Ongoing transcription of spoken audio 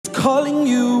calling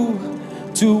you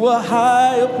to a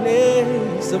higher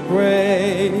place of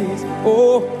praise.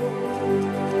 Oh,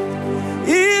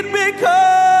 it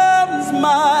becomes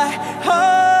my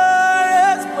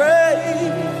highest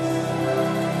praise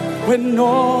when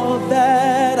all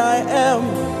that I am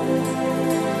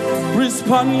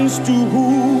responds to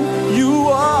who you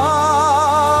are.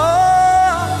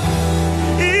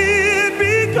 It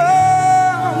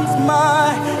becomes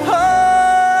my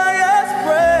highest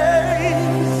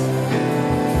praise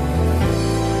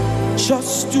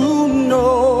just to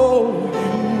know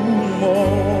you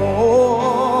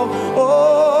more. Oh,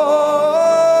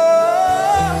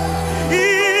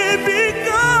 it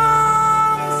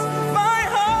becomes my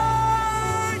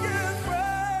highest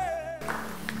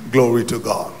praise. Glory to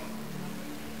God.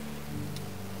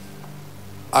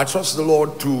 I trust the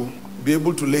Lord to be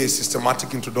able to lay a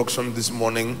systematic introduction this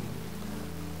morning.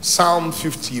 Psalm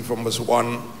 50 from verse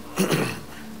 1.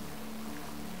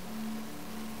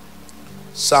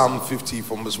 Psalm 50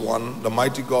 from verse 1. The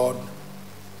mighty God,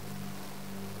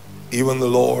 even the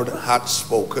Lord, hath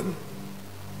spoken.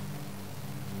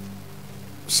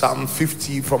 Psalm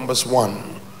 50 from verse 1.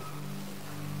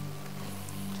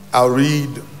 I'll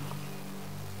read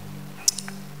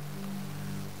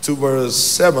to verse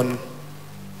 7.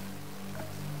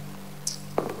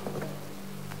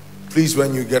 Please,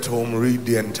 when you get home, read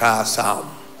the entire psalm.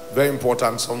 Very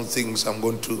important, some things I'm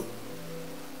going to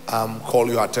call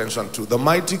your attention to. The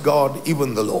mighty God,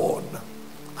 even the Lord,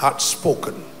 hath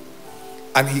spoken,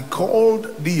 and he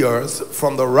called the earth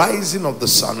from the rising of the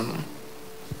sun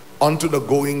unto the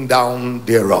going down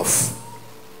thereof.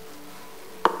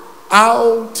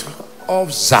 Out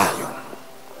of Zion,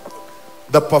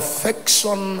 the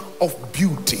perfection of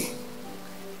beauty,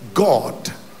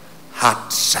 God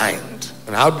hath shined.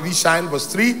 And how did he shine? Verse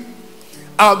 3.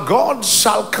 Our God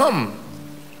shall come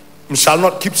and shall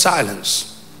not keep silence.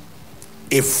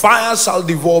 A fire shall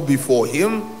devour before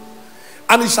him,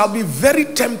 and it shall be very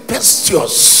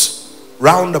tempestuous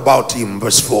round about him.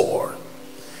 Verse 4.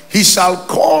 He shall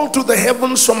call to the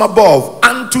heavens from above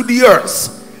and to the earth,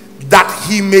 that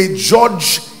he may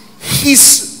judge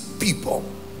his people.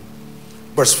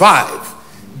 Verse 5.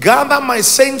 Gather my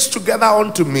saints together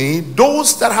unto me,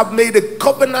 those that have made a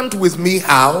covenant with me.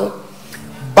 How?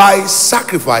 By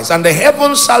sacrifice. And the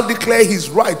heavens shall declare his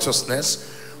righteousness,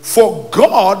 for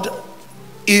God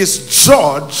is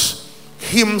judge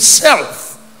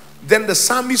himself. Then the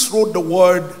psalmist wrote the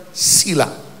word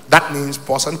Selah. That means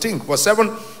pause and think. Verse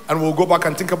 7, and we'll go back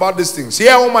and think about these things.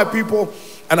 Hear, O my people,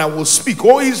 and I will speak.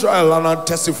 O Israel, and I'll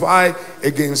testify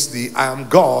against thee. I am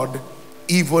God,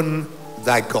 even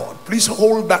thy God. Please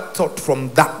hold that thought from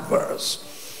that verse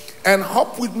and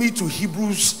hop with me to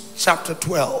Hebrews chapter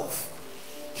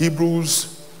 12.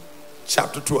 Hebrews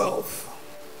chapter 12.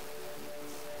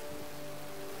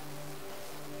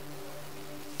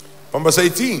 From verse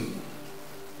 18.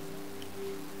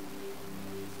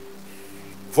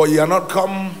 For ye are not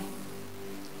come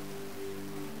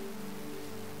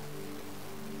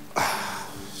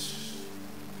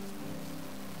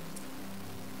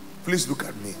please look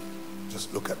at me.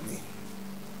 Just look at me.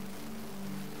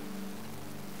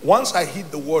 Once I hit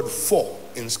the word for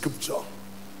in scripture,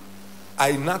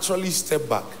 I naturally step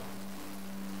back.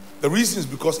 The reason is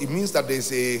because it means that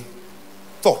there's a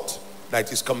thought that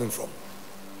it is coming from.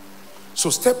 So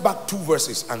step back 2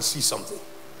 verses and see something.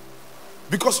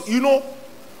 Because you know,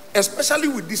 especially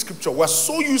with this scripture, we're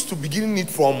so used to beginning it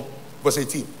from verse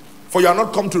 18. For you are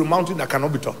not come to the mountain that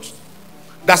cannot be touched.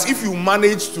 That's if you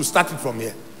manage to start it from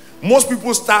here. Most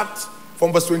people start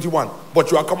from verse 21,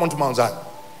 but you are come unto Mount Zion.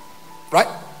 Right?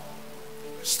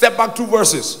 Step back 2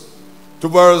 verses to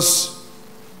verse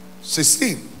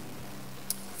 16.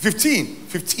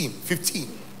 15.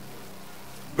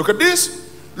 Look at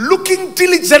this. Looking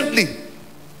diligently,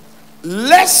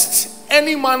 lest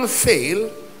any man fail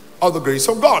of the grace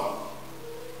of God.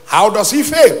 How does he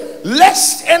fail?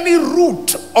 Lest any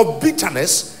root of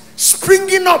bitterness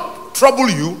springing up trouble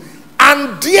you,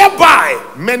 and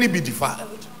thereby many be defiled.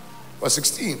 Verse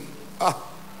 16.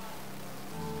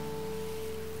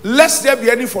 Lest there be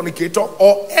any fornicator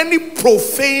or any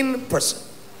profane person.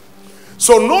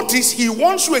 So notice, he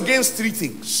wants you against 3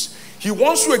 things. He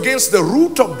wants you against the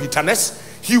root of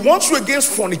bitterness, he wants you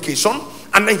against fornication,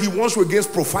 and then he wants you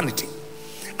against profanity.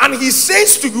 And he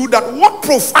says to you that what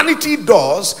profanity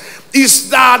does is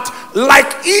that,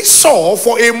 like Esau,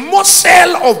 for a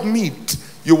morsel of meat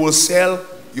you will sell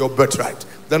your birthright.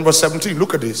 Then verse 17,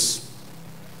 look at this.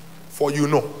 For you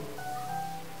know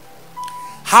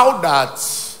how that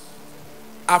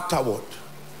afterward,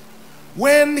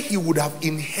 when he would have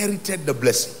inherited the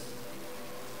blessing,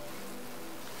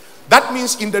 That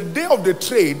means in the day of the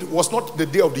trade was not the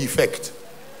day of the effect.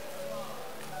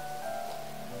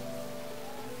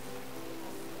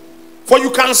 For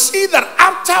you can see that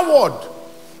afterward,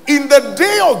 in the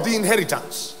day of the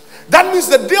inheritance, that means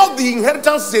the day of the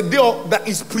inheritance is a day that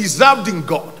is preserved in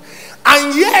God.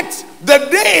 And yet, the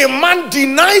day a man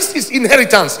denies his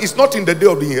inheritance is not in the day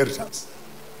of the inheritance.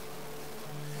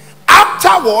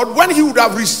 Afterward, when he would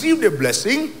have received a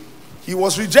blessing, he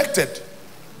was rejected.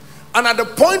 And at the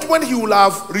point when he will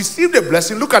have received a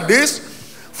blessing, look at this,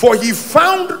 for he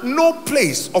found no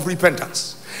place of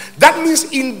repentance. That means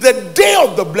in the day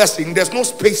of the blessing, there's no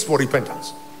space for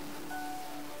repentance.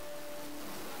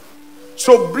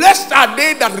 So blessed are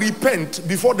they that repent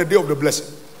before the day of the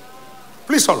blessing.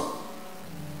 Please follow.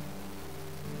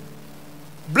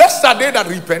 Blessed are they that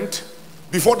repent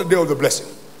before the day of the blessing.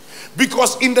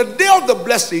 Because in the day of the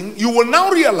blessing, you will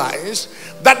now realize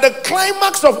that the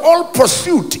climax of all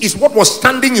pursuit is what was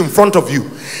standing in front of you.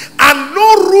 And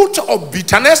no root of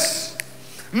bitterness,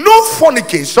 no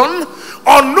fornication,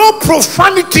 or no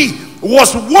profanity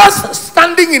was worth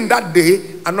standing in that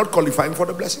day and not qualifying for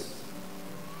the blessing.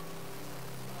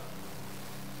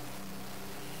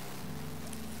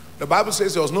 The Bible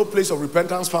says there was no place of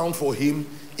repentance found for him,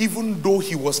 even though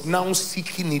he was now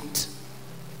seeking it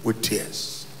with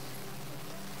tears.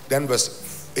 Then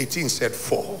verse 18 said,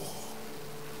 "For."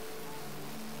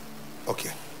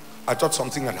 Okay, I thought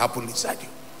something had happened inside you.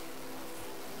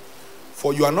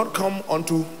 "For you are not come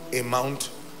unto a mount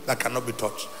that cannot be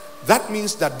touched." That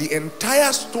means that the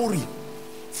entire story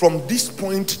from this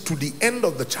point to the end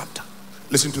of the chapter,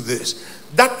 listen to this,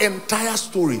 that entire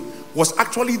story was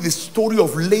actually the story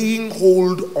of laying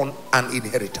hold on an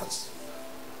inheritance.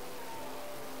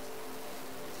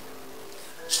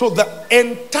 So the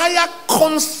entire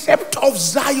concept of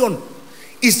Zion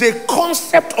is a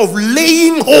concept of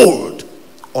laying hold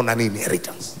on an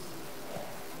inheritance.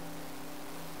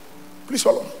 Please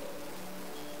follow.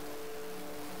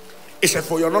 He said,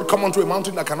 "For you are not come unto a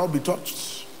mountain that cannot be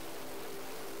touched,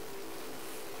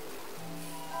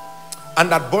 and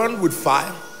that burned with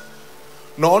fire,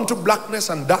 nor unto blackness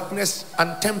and darkness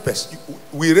and tempest."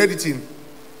 We read it in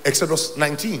Exodus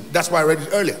 19. That's why I read it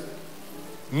earlier.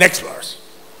 Next verse.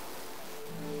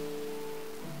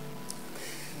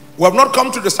 "We have not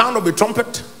come to the sound of a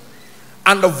trumpet,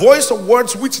 and the voice of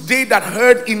words which they that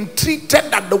heard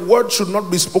entreated that the word should not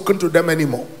be spoken to them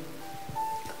anymore."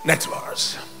 Next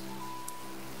verse.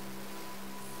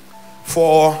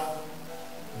 "For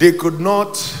they could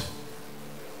not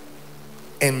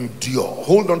endure."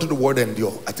 Hold on to the word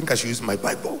endure. I think I should use my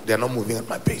Bible. They are not moving at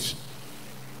my pace.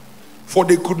 "For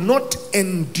they could not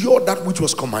endure that which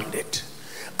was commanded.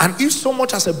 And if so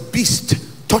much as a beast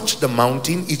touch the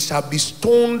mountain, it shall be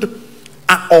stoned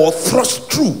or thrust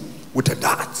through with a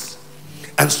dart.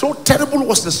 And so terrible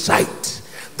was the sight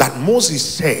that Moses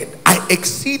said, I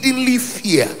exceedingly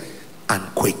fear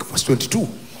and quake." Verse 22.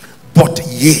 "But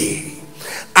ye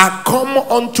are come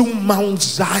unto Mount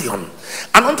Zion,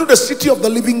 and unto the city of the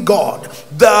living God,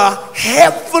 the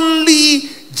heavenly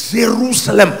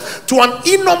Jerusalem, to an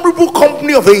innumerable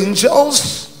company of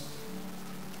angels,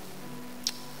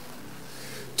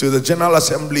 to the general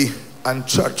assembly and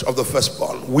church of the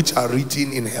firstborn, which are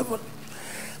written in heaven,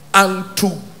 and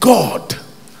to God,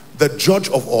 the judge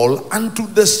of all, and to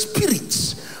the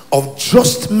spirits of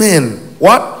just men,"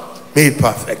 what? "Made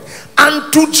perfect,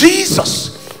 and to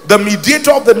Jesus, the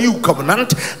mediator of the new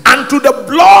covenant, and to the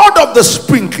blood of the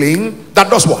sprinkling that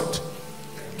does what?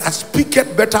 That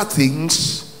speaketh better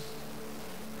things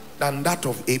than that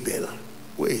of Abel."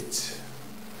 Wait.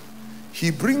 He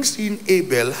brings in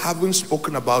Abel having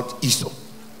spoken about Esau.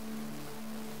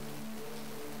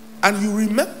 And you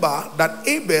remember that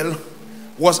Abel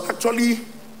was actually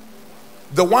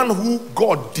the one who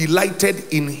God delighted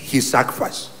in his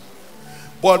sacrifice.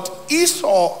 But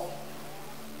Esau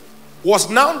was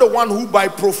now the one who by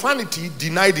profanity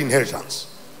denied inheritance.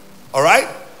 All right?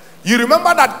 You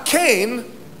remember that Cain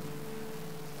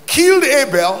killed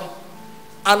Abel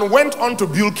and went on to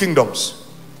build kingdoms.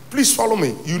 Please follow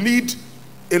me. You need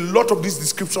a lot of these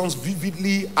descriptions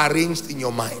vividly arranged in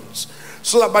your minds,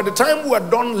 so that by the time we are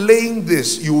done laying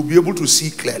this, you will be able to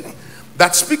see clearly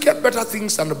that speaketh better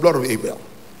things than the blood of Abel.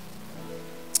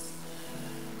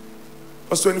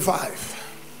 Verse 25.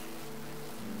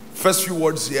 First few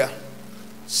words here.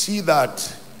 "See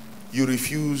that you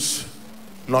refuse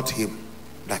not him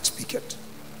that speaketh."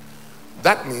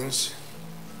 That means,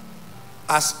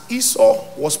 as Esau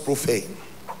was profane,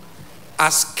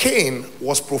 as Cain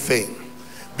was profane,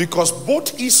 because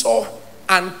both Esau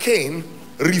and Cain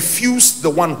refused the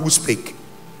one who spake.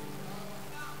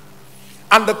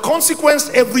 And the consequence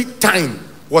every time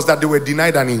was that they were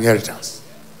denied an inheritance.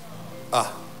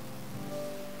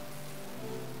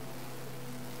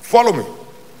 Follow me.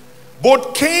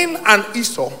 Both Cain and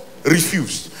Esau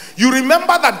refused. You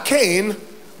remember that Cain,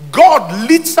 God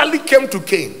literally came to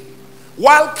Cain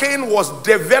while Cain was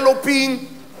developing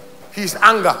his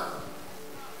anger.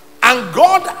 And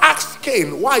God asked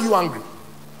Cain, why are you angry?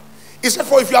 He said,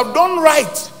 for if you have done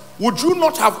right, would you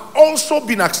not have also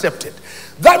been accepted?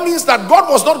 That means that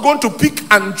God was not going to pick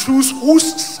and choose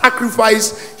whose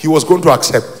sacrifice he was going to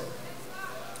accept.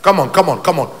 Come on, come on,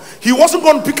 come on. He wasn't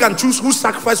going to pick and choose whose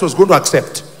sacrifice he was going to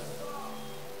accept.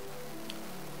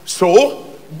 So,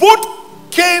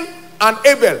 both Cain and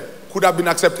Abel could have been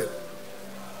accepted.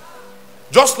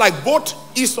 Just like both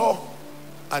Esau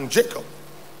and Jacob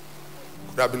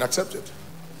could have been accepted.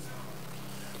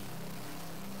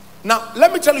 Now,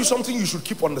 let me tell you something you should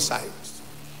keep on the side.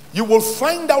 You will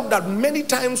find out that many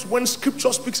times when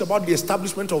scripture speaks about the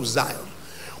establishment of Zion,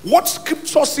 what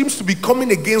scripture seems to be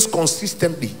coming against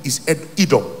consistently is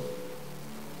Edom.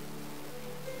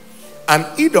 And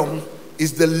Edom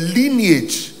is the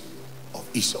lineage of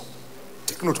Esau.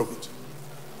 Take note of it.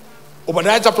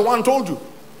 Obadiah chapter 1 told you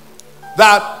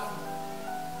that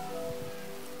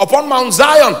upon Mount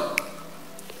Zion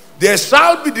there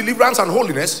shall be deliverance and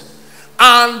holiness,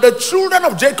 and the children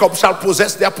of Jacob shall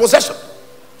possess their possession.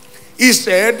 He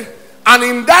said, and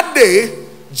in that day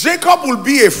Jacob will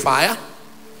be a fire,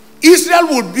 Israel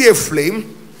will be a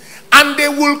flame, and they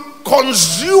will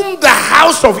consume the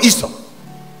house of Esau.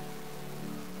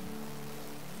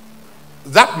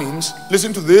 That means,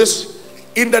 listen to this,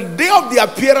 in the day of the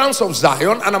appearance of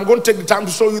Zion, and I'm going to take the time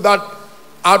to show you that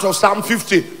out of Psalm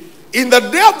 50. In the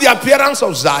day of the appearance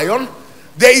of Zion,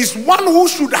 there is one who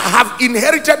should have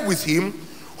inherited with him,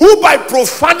 who by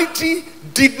profanity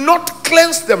did not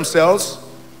cleanse themselves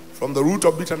from the root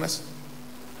of bitterness,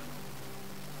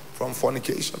 from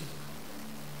fornication,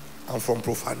 and from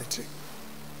profanity.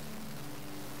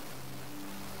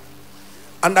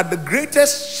 And that the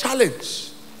greatest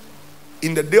challenge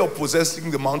in the day of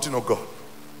possessing the mountain of God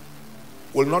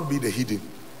will not be the hidden.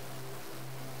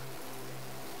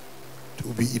 It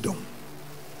will be Edom.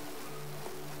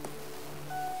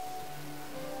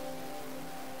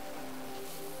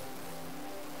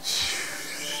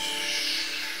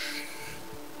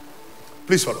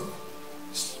 Please follow me.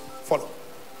 Follow.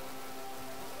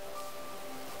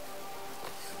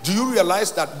 Do you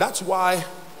realize that that's why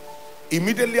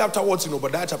immediately afterwards in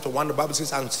Obadiah chapter 1, the Bible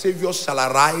says, and saviors shall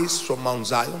arise from Mount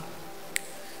Zion,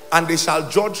 and they shall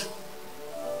judge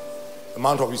the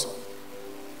Mount of Israel.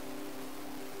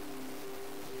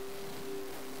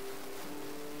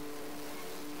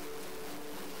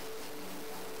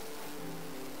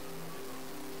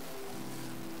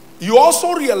 You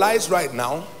also realize right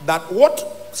now that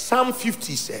what Psalm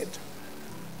 50 said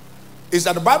is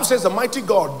that the Bible says the mighty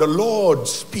God, the Lord,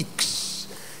 speaks.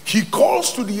 He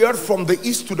calls to the earth from the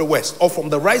east to the west, or from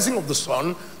the rising of the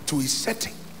sun to his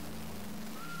setting.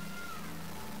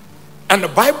 And the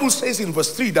Bible says in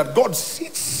verse 3 that God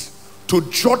sits to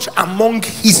judge among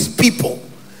his people.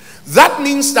 That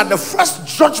means that the first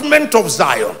judgment of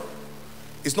Zion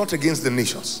is not against the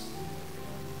nations.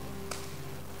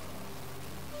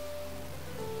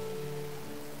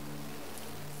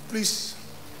 Please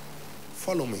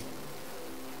follow me.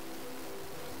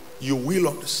 You will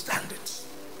understand it.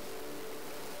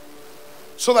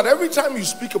 So that every time you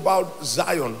speak about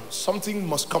Zion, something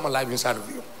must come alive inside of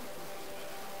you.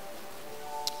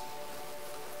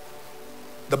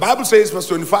 The Bible says, verse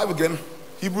 25 again,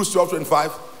 Hebrews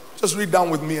 12:25. Just read down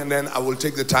with me, and then I will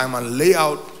take the time and lay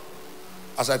out,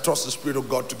 as I trust the Spirit of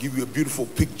God, to give you a beautiful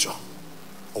picture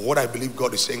of what I believe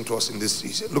God is saying to us in this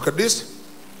season. Look at this.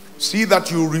 See that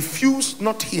you refuse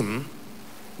not him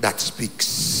that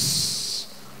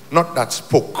speaks, not that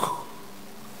spoke,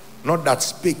 not that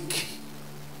spake,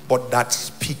 but that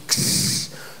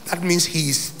speaks. That means he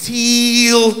is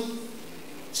still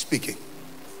speaking.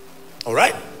 All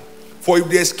right? For if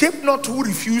they escape not who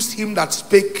refused him that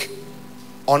spake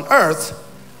on earth,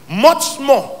 much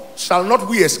more shall not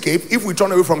we escape if we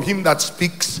turn away from him that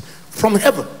speaks from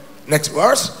heaven. Next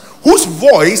verse. Whose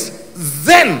voice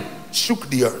then shook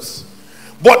the earth.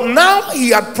 But now he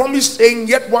had promised, saying,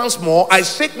 yet once more, I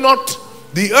shake not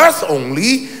the earth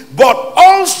only, but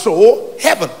also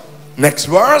heaven. Next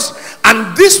verse.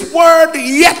 And this word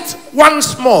yet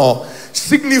once more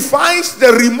signifies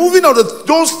the removing of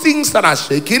those things that are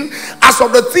shaken, as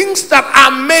of the things that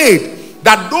are made,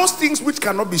 that those things which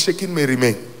cannot be shaken may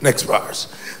remain. Next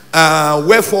verse.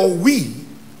 Wherefore we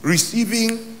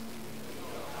receiving,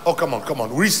 oh come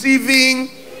on, receiving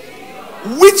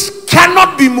which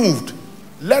cannot be moved,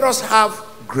 let us have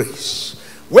grace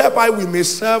whereby we may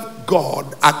serve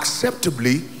God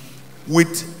acceptably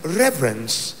with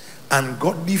reverence and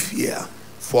godly fear,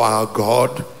 for our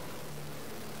God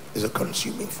is a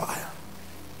consuming fire.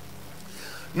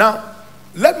 Now,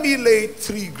 let me lay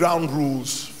 3 ground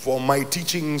rules for my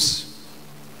teachings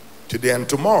today and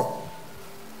tomorrow.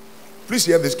 Please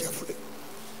hear this carefully.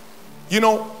 You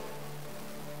know,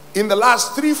 in the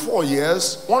last 3-4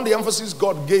 years, one of the emphasis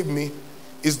God gave me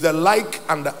is the like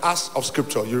and the as of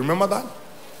scripture. You remember that?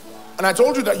 And I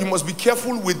told you that you must be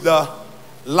careful with the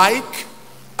like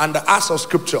and the as of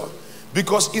scripture,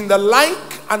 because in the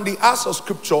like and the as of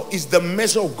scripture is the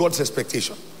measure of God's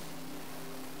expectation.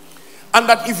 And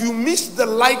that if you miss the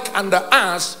like and the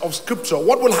as of scripture,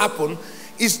 what will happen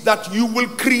is that you will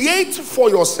create for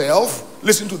yourself,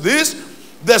 listen to this,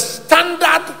 the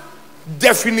standard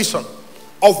definition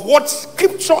of what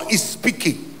scripture is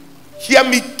speaking. Hear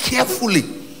me carefully.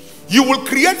 You will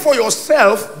create for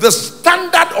yourself the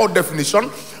standard or definition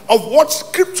of what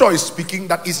scripture is speaking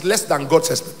that is less than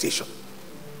God's expectation.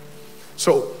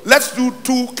 So let's do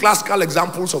 2 classical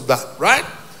examples of that, right?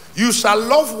 You shall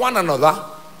love one another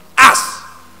as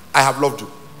I have loved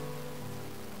you.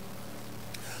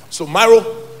 So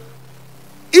Myro,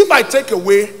 if I take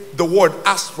away the word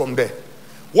as from there,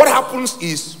 what happens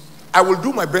is I will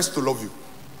do my best to love you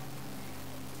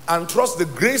and trust the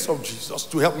grace of Jesus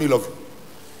to help me love you.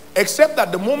 Except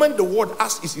that the moment the word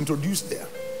as is introduced there,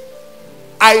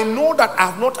 I know that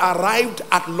I have not arrived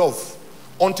at love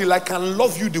until I can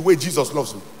love you the way Jesus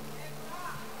loves me.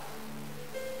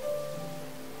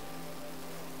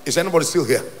 Is anybody still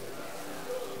here?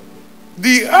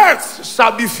 The earth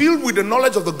shall be filled with the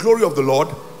knowledge of the glory of the Lord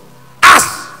as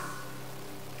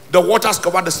the waters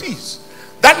cover the seas.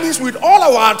 That means with all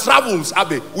of our travels,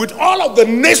 Abe, with all of the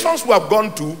nations we have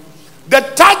gone to, the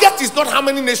target is not how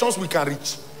many nations we can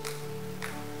reach.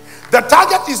 The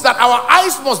target is that our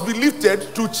eyes must be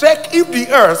lifted to check if the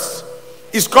earth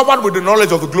is covered with the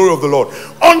knowledge of the glory of the Lord.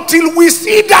 Until we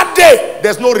see that day,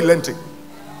 there's no relenting.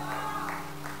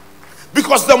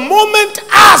 Because the moment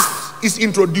as is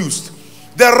introduced,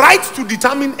 the right to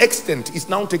determine extent is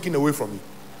now taken away from you.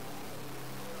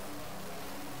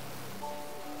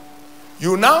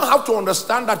 You now have to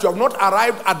understand that you have not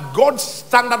arrived at God's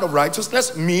standard of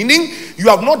righteousness, meaning you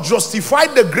have not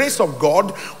justified the grace of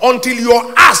God until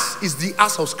your as is the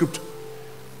as of scripture.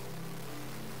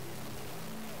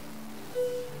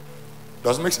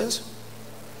 Does it make sense?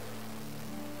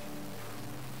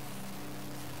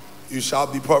 You shall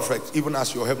be perfect, even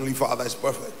as your heavenly Father is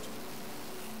perfect.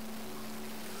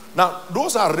 Now,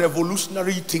 those are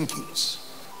revolutionary thinkings.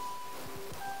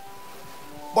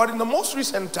 But in the most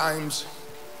recent times,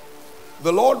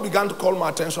 the Lord began to call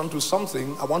my attention to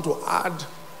something I want to add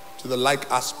to the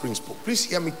like as principle. Please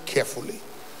hear me carefully,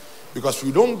 because if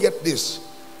you don't get this,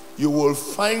 you will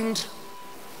find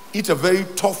it a very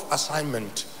tough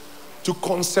assignment to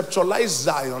conceptualize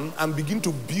Zion and begin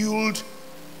to build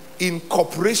in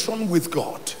cooperation with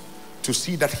God to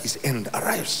see that his end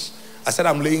arrives. I said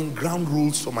I'm laying ground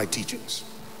rules for my teachings.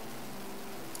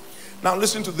 Now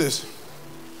listen to this.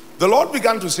 The Lord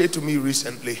began to say to me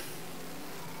recently,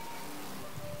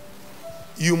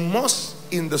 you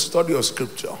must, in the study of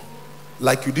scripture,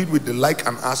 like you did with the like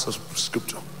and as of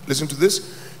scripture, listen to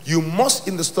this, you must,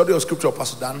 in the study of scripture,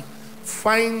 Pastor Dan,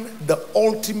 find the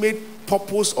ultimate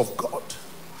purpose of God.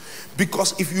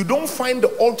 Because if you don't find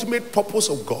the ultimate purpose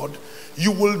of God,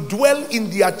 you will dwell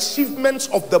in the achievements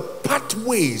of the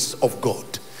pathways of God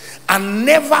and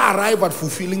never arrive at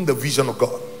fulfilling the vision of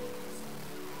God.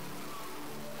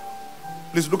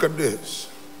 Please look at this.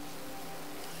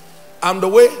 I'm the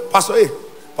way. Pastor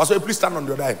A, please stand on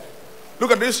your dime.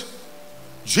 Look at this.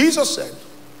 Jesus said,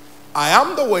 I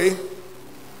am the way,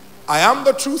 I am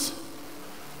the truth,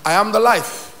 I am the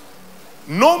life.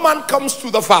 No man comes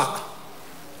to the Father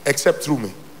except through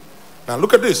me. Now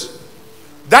look at this.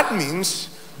 That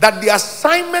means that the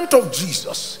assignment of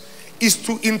Jesus is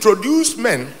to introduce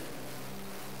men.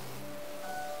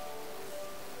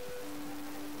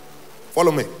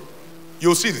 Follow me.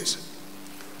 You'll see this.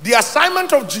 The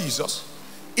assignment of Jesus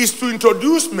is to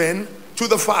introduce men to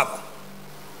the Father.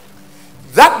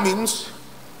 That means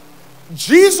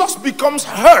Jesus becomes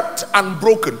hurt and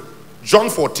broken. John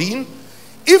 14.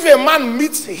 If a man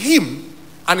meets him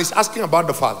and is asking about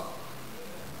the Father.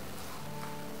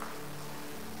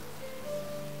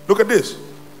 Look at this.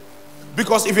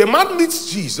 Because if a man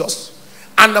meets Jesus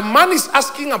and the man is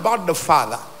asking about the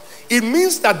Father, it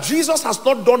means that Jesus has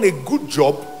not done a good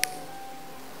job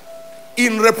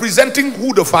in representing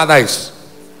who the Father is.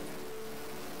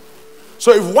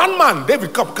 So if one man,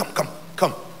 David, come.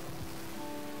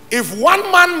 If one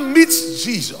man meets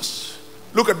Jesus,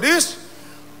 look at this,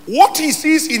 What he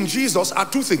sees in Jesus are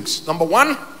two things. Number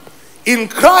one, in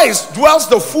Christ dwells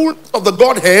the fullness of the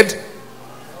Godhead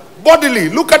bodily.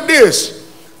 Look at this.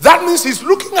 That means he's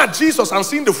looking at Jesus and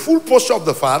seeing the full posture of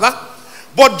the Father.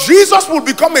 But Jesus will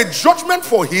become a judgment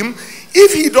for him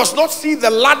if he does not see the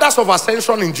ladders of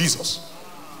ascension in Jesus.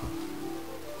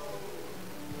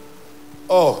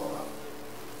 Oh,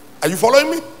 are you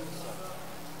following me?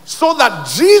 So that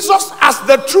Jesus as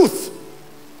the truth.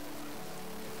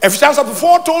 Ephesians chapter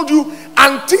 4 told you,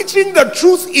 and teaching the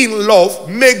truth in love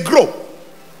may grow,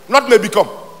 not may become.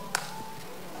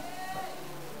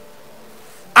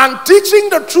 And teaching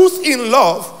the truth in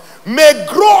love may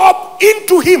grow up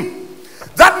into him.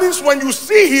 That means when you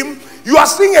see him, you are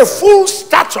seeing a full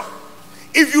stature.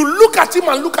 If you look at him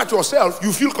and look at yourself,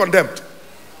 you feel condemned.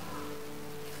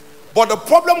 But the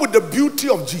problem with the beauty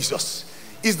of Jesus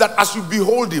is that as you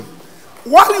behold him,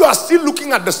 while you are still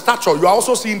looking at the stature, you are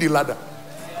also seeing the ladder.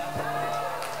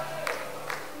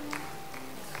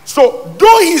 So,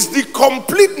 though he is the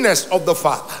completeness of the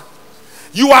Father,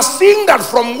 you are seeing that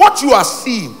from what you are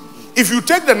seeing, if you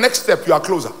take the next step, you are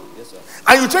closer. Yes,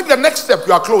 and you take the next step,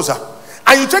 you are closer.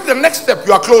 And you take the next step,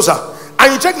 you are closer.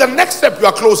 And you take the next step, you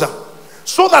are closer.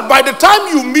 So that by the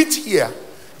time you meet here,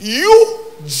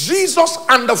 you, Jesus,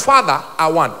 and the Father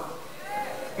are one.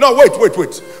 No, wait.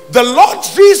 The Lord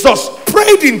Jesus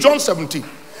prayed in John 17.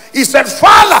 He said,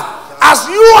 Father, as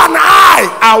you and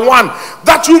I are one,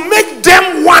 that you make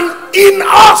them one in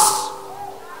us.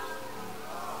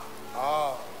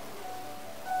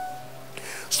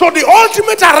 So the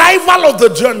ultimate arrival of the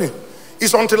journey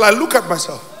is until I look at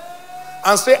myself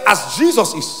and say, as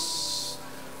Jesus is,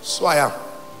 so I am.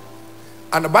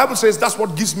 And the Bible says that's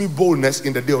what gives me boldness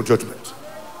in the day of judgment.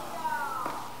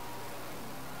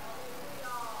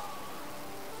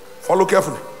 Follow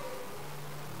carefully,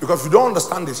 because if you don't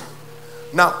understand this.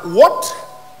 Now, what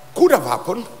could have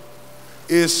happened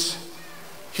is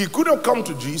he could have come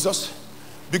to Jesus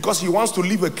because he wants to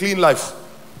live a clean life.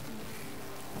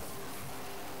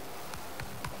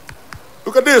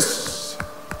 Look at this.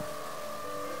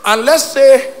 And let's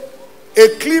say a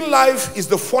clean life is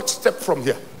the fourth step from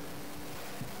here.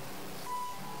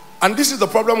 And this is the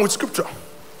problem with scripture.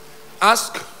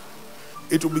 Ask,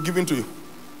 it will be given to you.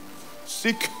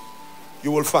 Seek,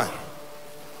 you will find.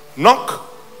 Knock,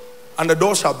 and the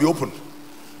door shall be opened.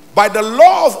 By the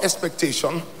law of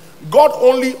expectation, God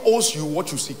only owes you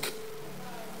what you seek.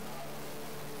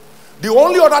 The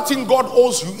only other thing God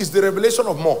owes you is the revelation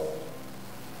of more.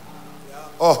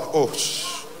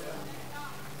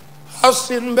 I've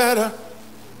seen better,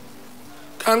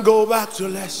 can't go back to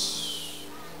less.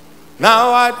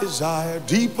 Now I desire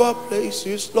deeper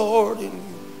places, Lord, in you.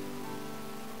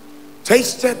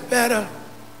 Tasted better,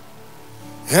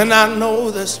 and I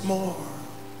know there's more.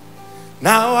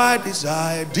 Now I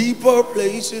desire deeper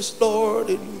places, Lord,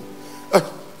 in you.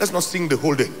 Let's not sing the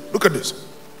whole day. Look at this.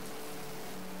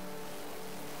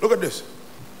 Look at this.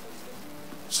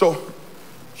 So,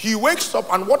 he wakes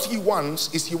up, and what he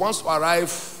wants is he wants to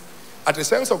arrive at a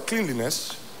sense of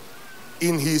cleanliness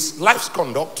in his life's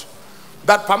conduct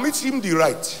that permits him the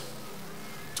right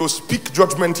to speak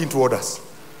judgment into others.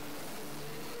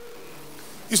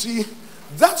 You see,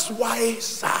 that's why,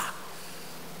 sir,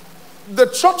 the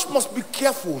church must be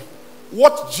careful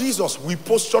what Jesus we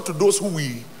posture to those who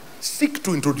we seek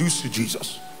to introduce to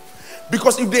Jesus.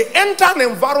 Because if they enter an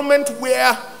environment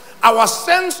where our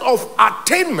sense of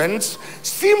attainment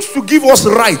seems to give us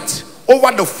right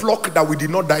over the flock that we did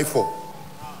not die for,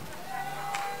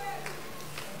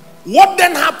 what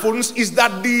then happens is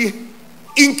that the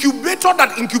incubator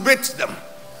that incubates them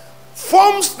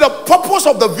forms the purpose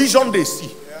of the vision they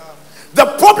see. The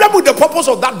problem with the purpose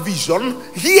of that vision,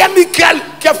 hear me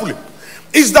carefully,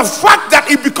 is the fact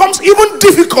that it becomes even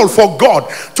difficult for God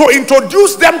to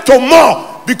introduce them to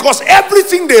more, because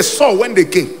everything they saw when they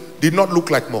came did not look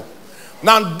like more.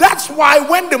 Now that's why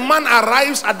when the man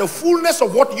arrives at the fullness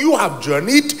of what you have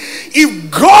journeyed,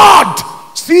 if God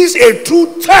sees a true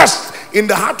thirst in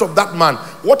the heart of that man,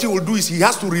 what he will do is he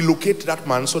has to relocate that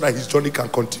man so that his journey can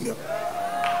continue.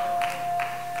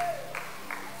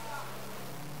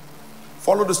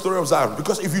 Follow the story of Zion,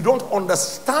 because if you don't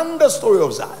understand the story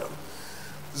of Zion,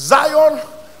 Zion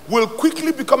will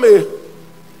quickly become a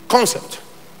concept.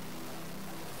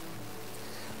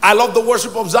 I love the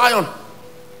worship of Zion,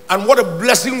 and what a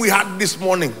blessing we had this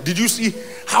morning. Did you see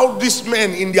how these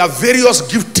men in their various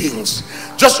giftings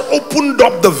just opened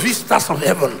up the vistas of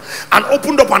heaven and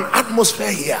opened up an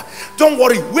atmosphere here? Don't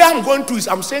worry, where I'm going to is,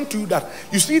 I'm saying to you that,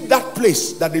 you see that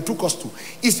place that they took us to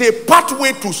is a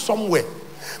pathway to somewhere.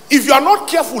 If you are not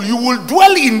careful, you will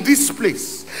dwell in this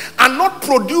place and not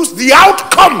produce the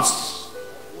outcomes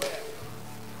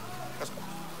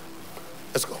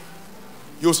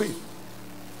You'll see.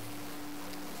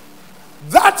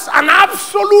 That's an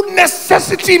absolute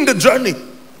necessity in the journey.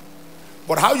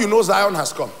 But how you know Zion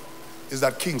has come is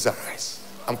that kings arise.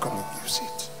 I'm coming, you see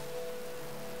it.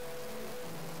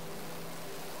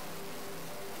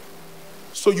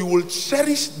 So you will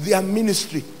cherish their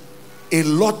ministry a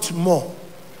lot more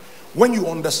when you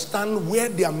understand where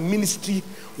their ministry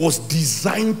was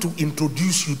designed to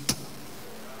introduce you to.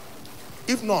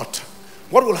 If not,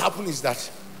 what will happen is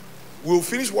that we'll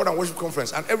finish Word and Worship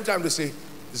Conference, and every time they say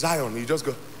Zion, you just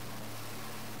go.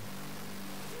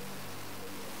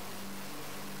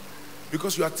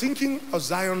 Because you are thinking of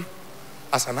Zion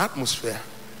as an atmosphere.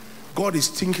 God is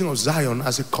thinking of Zion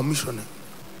as a commissioner.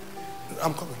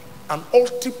 I'm coming.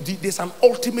 There's an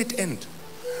ultimate end.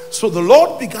 So the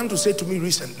Lord began to say to me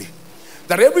recently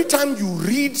that every time you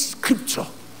read scripture,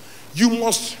 you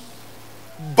must,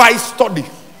 by study,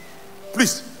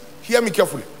 please hear me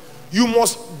carefully, you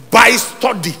must by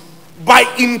study, by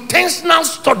intentional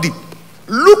study,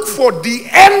 look for the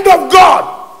end of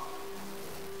God.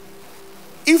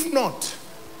 If not,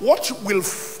 what will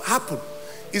happen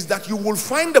is that you will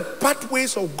find the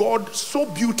pathways of God so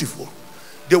beautiful,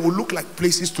 they will look like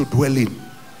places to dwell in.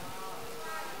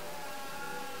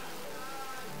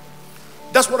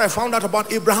 That's what I found out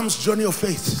about Abraham's journey of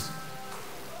faith.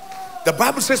 The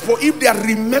Bible says, for if they had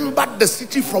remembered the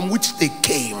city from which they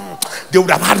came, they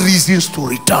would have had reasons to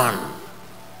return.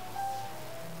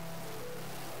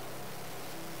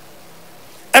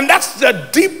 And that's the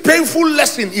deep, painful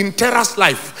lesson in Terah's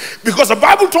life. Because the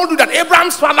Bible told you that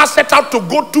Abraham's father set out to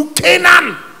go to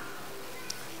Canaan.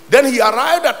 Then he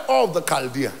arrived at Ur of the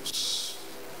Chaldeans.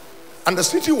 And the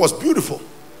city was beautiful.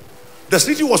 The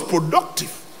city was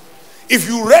productive. If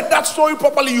you read that story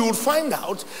properly, you would find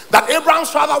out that Abraham's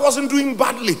father wasn't doing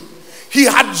badly. He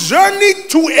had journeyed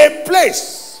to a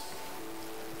place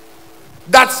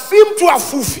that seemed to have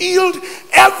fulfilled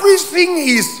everything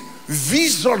his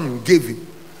vision gave him.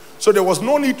 So there was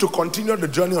no need to continue the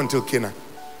journey until Canaan.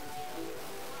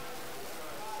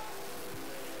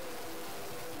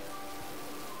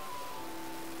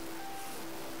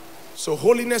 So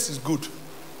holiness is good,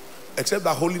 except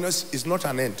that holiness is not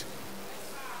an end.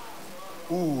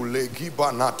 Are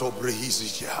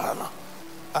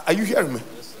you hearing me?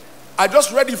 I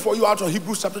just read it for you out of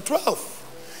Hebrews chapter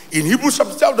 12. In Hebrews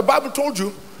chapter 12, the Bible told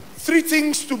you 3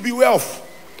 things to beware of.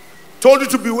 Told you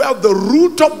to beware of the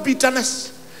root of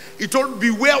bitterness. He told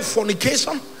you beware of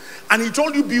fornication. And he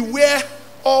told you beware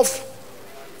of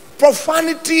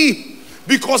profanity.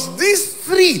 Because these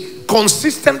 3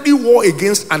 consistently war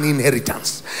against an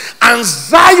inheritance. And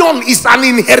Zion is an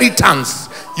inheritance.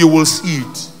 You will see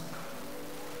it.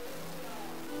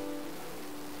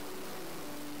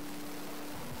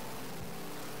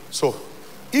 So,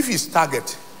 if his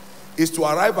target is to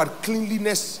arrive at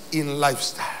cleanliness in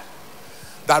lifestyle,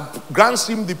 that grants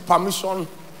him the permission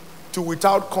to,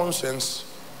 without conscience,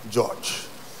 judge.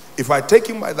 If I take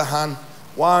him by the hand,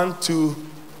 1, 2,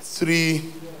 3,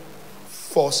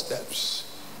 4 steps.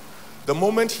 The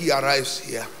moment he arrives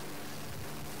here,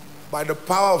 by the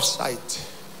power of sight,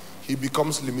 he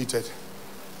becomes limited.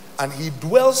 And he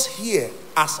dwells here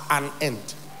as an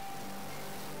end.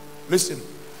 Listen.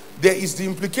 There is the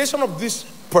implication of this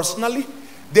personally.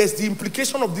 There's the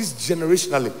implication of this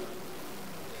generationally.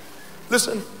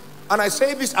 Listen, and I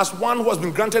say this as one who has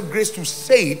been granted grace to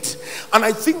say it. And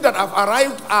I think that I've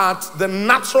arrived at the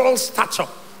natural stature.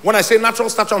 When I say natural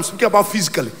stature, I'm speaking about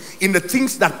physically. In the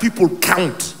things that people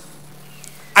count.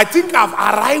 I think I've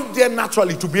arrived there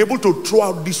naturally to be able to throw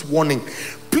out this warning.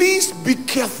 Please be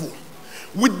careful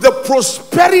with the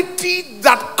prosperity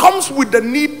that comes with the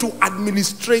need to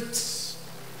administrate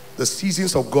the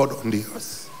seasons of God on the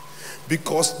earth,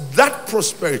 because that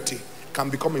prosperity can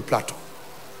become a plateau.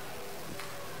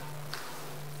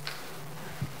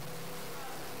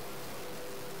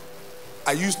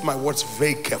 I used my words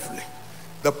very carefully.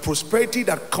 The prosperity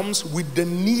that comes with the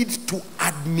need to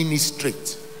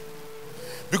administrate.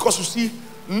 Because you see,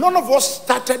 none of us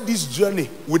started this journey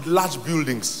with large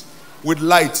buildings, with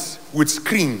lights, with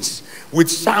screens,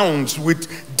 with sounds, with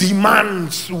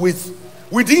demands,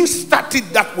 we didn't start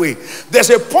it that way. There's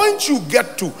a point you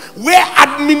get to where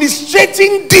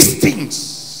administrating these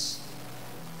things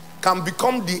can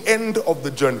become the end of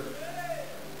the journey.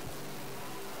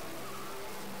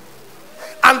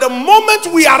 And the moment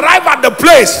we arrive at the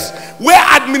place where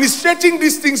administrating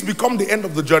these things become the end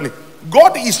of the journey,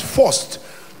 God is forced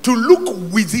to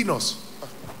look within us.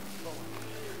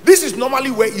 This is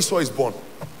normally where Esau is born.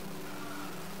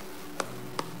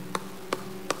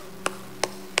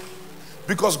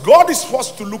 Because God is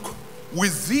forced to look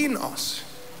within us.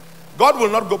 God will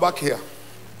not go back here.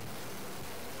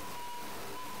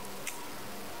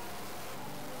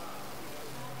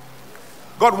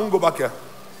 God won't go back here.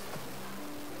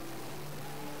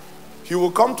 He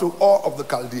will come to Ur of the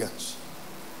Chaldeans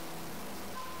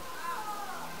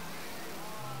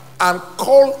and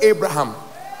call Abraham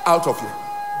out of here.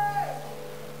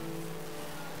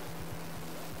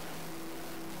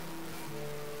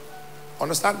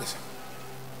 Understand this?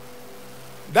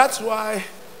 That's why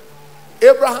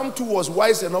Abraham too was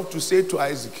wise enough to say to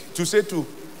Isaac, to say to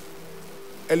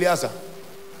Eliezer,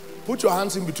 put your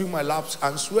hands in between my laps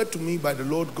and swear to me by the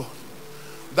Lord God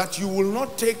that you will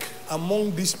not take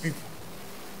among these people.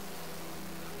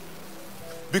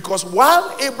 Because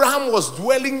while Abraham was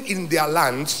dwelling in their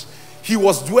lands, he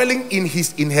was dwelling in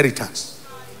his inheritance.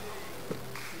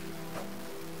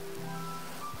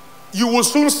 You will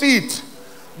soon see it,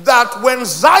 that when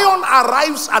Zion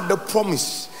arrives at the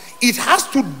promise, it has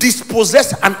to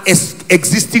dispossess an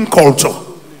existing culture.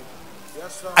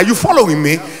 Are you following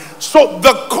me? So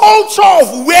the culture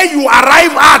of where you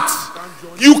arrive at,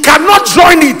 you cannot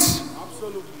join it.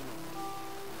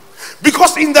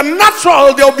 Because in the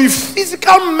natural, there will be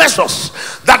physical measures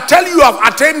that tell you have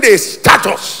attained a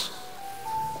status.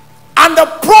 And the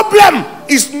problem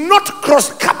is not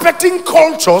cross-carpeting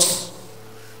cultures.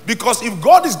 Because if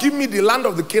God is giving me the land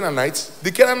of the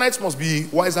Canaanites must be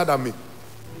wiser than me.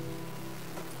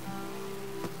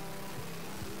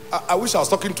 I wish I was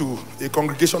talking to a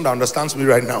congregation that understands me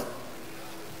right now.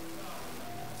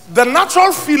 The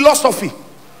natural philosophy.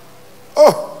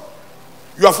 Oh,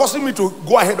 you are forcing me to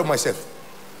go ahead of myself.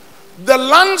 The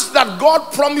lands that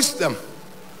God promised them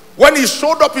when he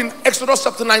showed up in Exodus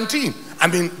chapter 19, I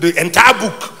mean the entire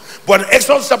book, but in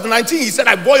Exodus chapter 19 he said,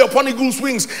 I bore you upon eagle's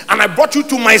wings and I brought you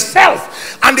to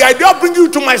myself. And the idea of bringing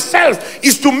you to myself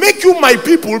is to make you my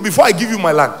people before I give you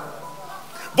my land.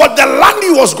 But the land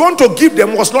he was going to give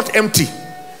them was not empty.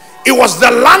 It was the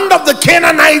land of the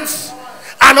Canaanites.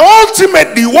 And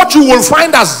ultimately what you will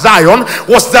find as Zion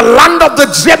was the land of the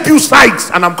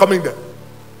Jebusites. And I'm coming there.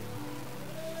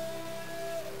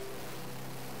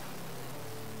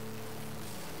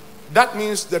 That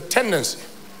means the tendency.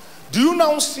 Do you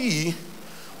now see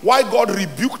why God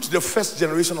rebuked the first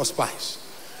generation of spies?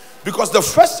 Because the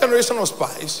first generation of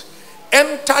spies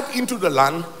entered into the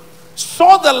land,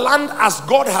 saw the land as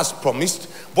God has promised,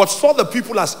 but saw the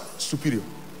people as superior.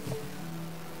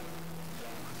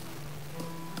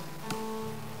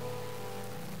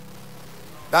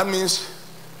 That means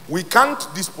we can't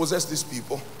dispossess these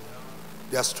people.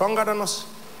 They are stronger than us.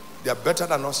 They are better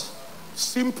than us.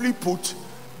 Simply put,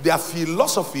 their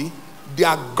philosophy,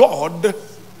 their God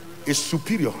is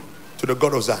superior to the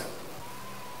God of Zion.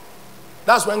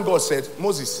 That's when God said,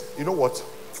 Moses, you know what?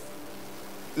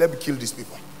 Let me kill these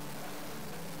people.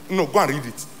 No, go and read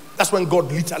it. That's when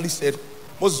God literally said,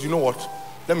 Moses, you know what?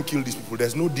 Let me kill these people.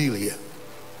 There's no deal here.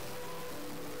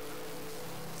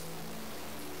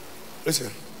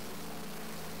 Listen.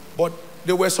 But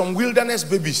there were some wilderness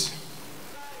babies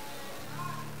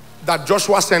that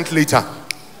Joshua sent later.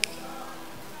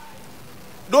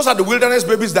 Those are the wilderness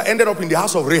babies that ended up in the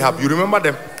house of Rahab. You remember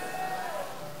them?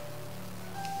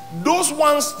 Those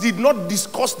ones did not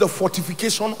discuss the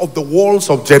fortification of the walls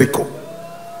of Jericho.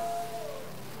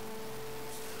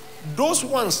 Those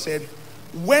ones said,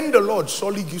 when the Lord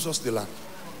surely gives us the land.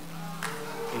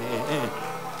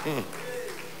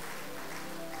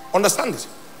 Understand this?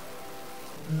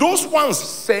 Those ones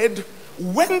said,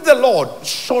 when the Lord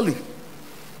surely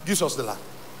gives us the land.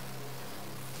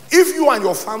 If you and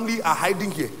your family are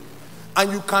hiding here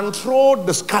and you can throw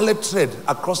the scarlet thread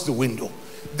across the window,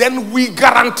 then we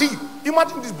guarantee.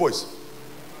 Imagine these boys.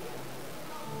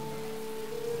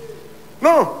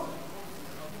 No.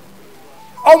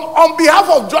 On behalf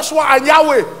of Joshua and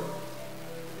Yahweh.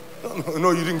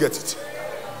 No, you didn't get it.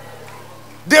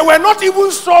 They were not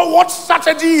even sure what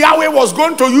strategy Yahweh was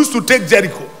going to use to take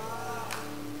Jericho.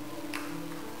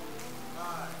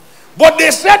 But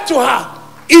they said to her,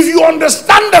 if you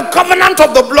understand the covenant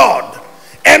of the blood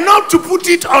and not to put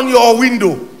it on your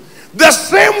window, the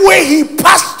same way he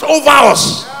passed over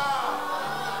us,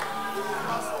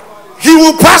 he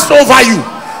will pass over you.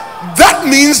 That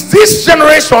means this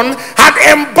generation had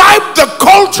imbibed the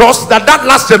cultures that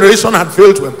last generation had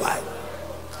failed to imbibe.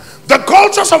 The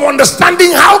cultures of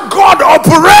understanding how God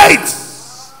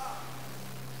operates.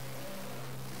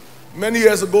 Many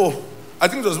years ago, I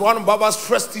think it was one of Baba's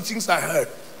first teachings I heard.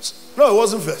 No, it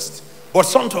wasn't first, but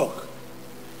some talk.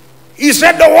 He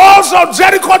said the walls of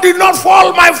Jericho did not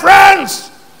fall, my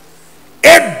friends.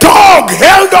 A dog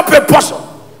held up a person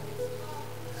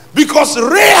because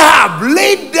Rahab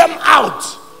laid them out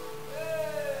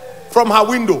from her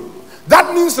window.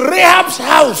 That means Rahab's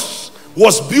house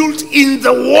was built in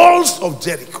the walls of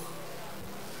Jericho.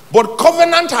 But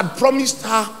covenant had promised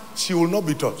her she will not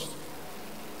be touched.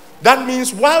 That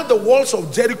means while the walls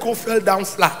of Jericho fell down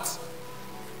flat,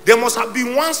 there must have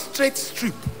been one straight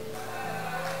strip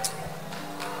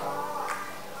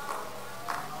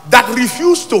that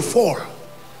refused to fall.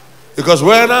 Because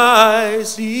when I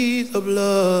see the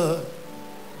blood,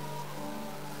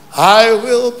 I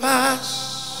will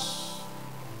pass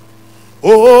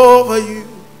over you.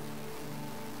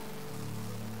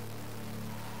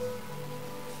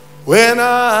 When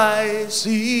I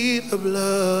see the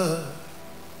blood,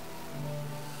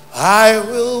 I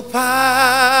will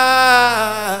pass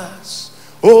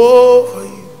over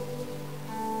you.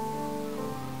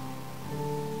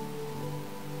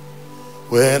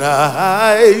 When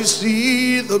I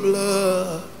see the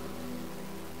blood,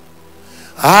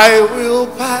 I will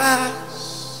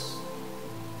pass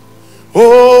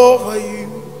over you.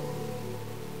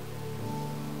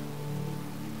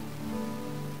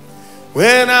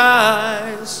 When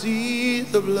I see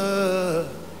the blood,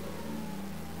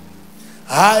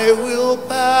 I will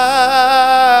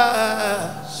pass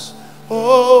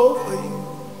over you.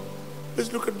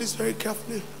 Please look at this very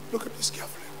carefully. Look at this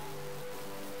carefully.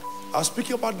 I was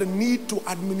speaking about the need to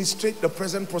administrate the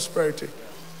present prosperity.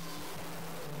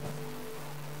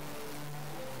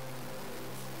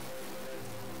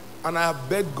 And I have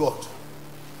begged God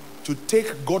to take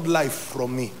GodLife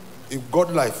from me, if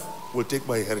GodLife will take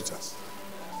my inheritance.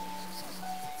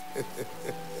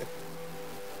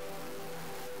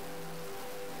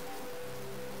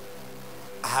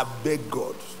 I have begged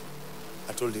God.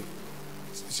 I told him,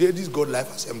 see this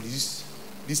GodLife assembly, this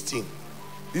thing.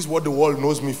 This is what the world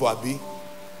knows me for, Abi.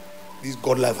 This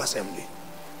GodLife assembly.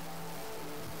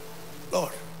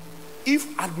 Lord,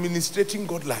 if administrating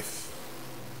GodLife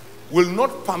will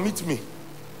not permit me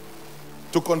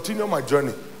to continue my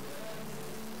journey,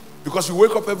 because you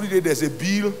wake up every day, there's a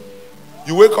bill.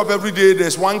 You wake up every day,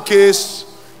 there's one case.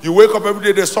 You wake up every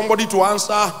day, there's somebody to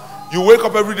answer. You wake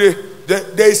up every day,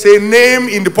 there is a name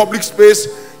in the public space.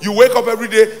 You wake up every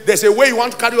day, there's a way you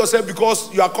want to carry yourself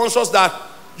because you are conscious that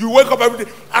you wake up every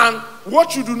day. And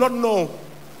what you do not know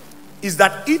is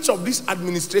that each of these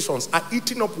administrations are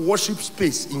eating up worship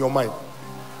space in your mind.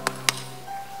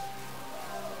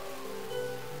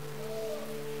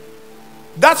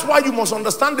 That's why you must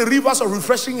understand the rivers of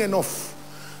refreshing enough,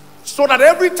 so that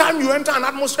every time you enter an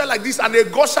atmosphere like this and a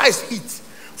gosha is hit,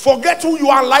 forget who you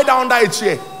are and lie down under a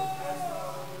chair.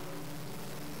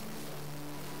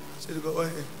 Say, go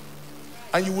ahead.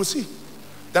 And you will see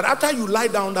that after you lie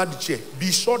down under the chair, be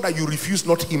sure that you refuse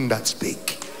not him that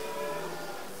spake.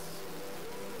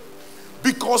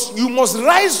 Because you must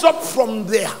rise up from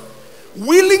there,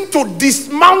 willing to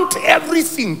dismount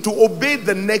everything to obey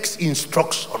the next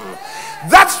instruction.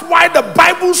 That's why the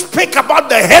Bible speaks about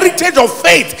the heritage of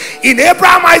faith in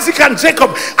Abraham, Isaac, and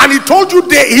Jacob. And he told you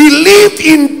that he lived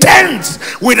in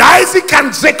tents with Isaac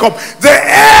and Jacob, the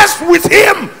heirs with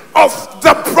him of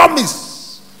the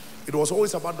promise. It was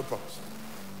always about the promise.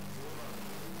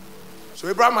 So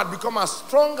Abraham had become as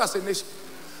strong as a nation,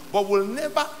 but will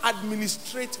never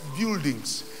administrate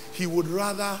buildings. He would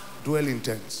rather dwell in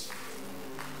tents.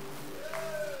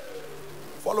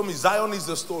 Follow me. Zion is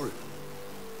the story.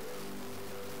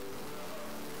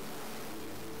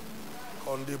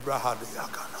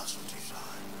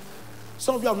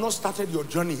 Some of you have not started your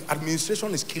journey.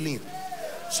 Administration is killing you.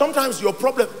 Sometimes your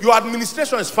problem, your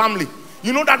administration is family.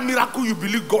 You know that miracle you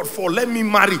believe God for, let me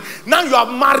marry. Now you are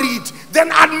married, then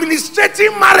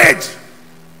administrating marriage.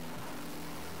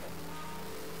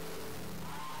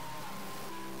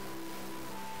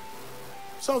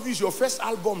 Some of you, it's your first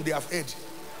album they have heard.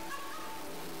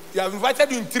 They have invited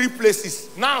you in 3 places.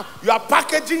 Now you are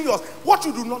packaging yours. What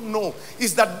you do not know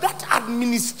is that that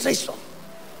administration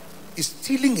is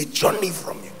stealing a journey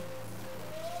from you.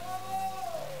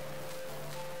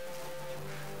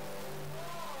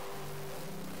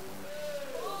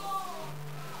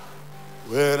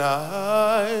 When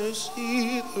I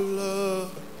see the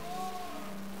Lord,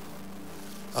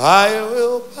 I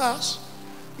will pass.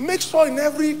 Make sure in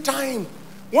every time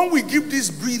when we give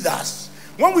these breathers,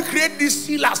 when we create these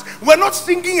sealers, we're not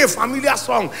singing a familiar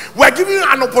song. We're giving you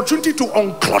an opportunity to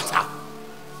unclutter.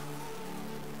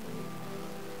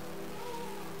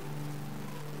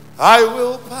 I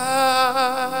will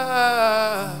pass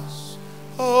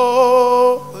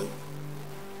over you.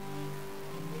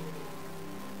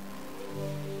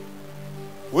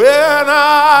 When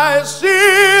I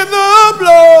see the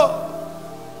blood,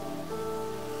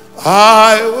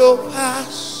 I will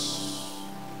pass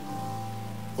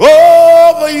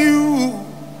over you.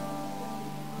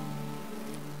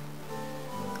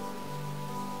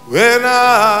 When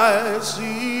I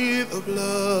see the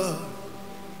blood,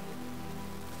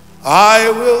 I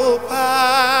will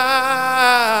pass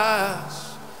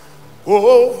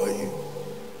over you.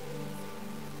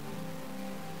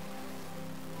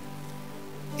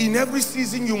 In every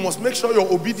season, you must make sure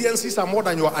your obediences are more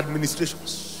than your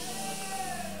administrations.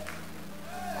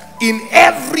 In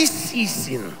every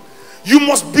season, you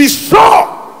must be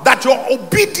sure that your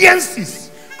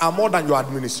obediences are more than your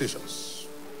administrations.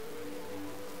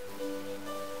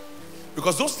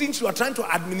 Because those things you are trying to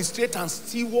administrate and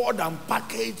steward and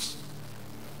package,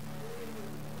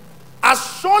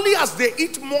 as surely as they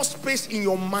eat more space in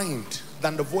your mind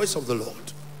than the voice of the Lord,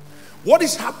 what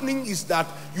is happening is that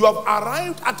you have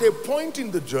arrived at a point in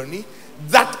the journey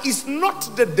that is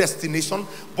not the destination,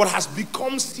 but has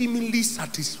become seemingly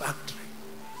satisfactory.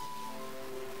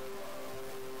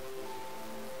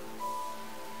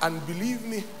 And believe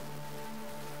me,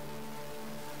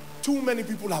 too many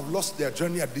people have lost their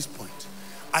journey at this point.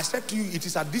 I said to you, it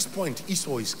is at this point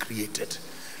Esau is created.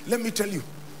 Let me tell you,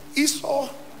 Esau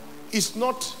is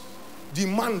not the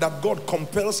man that God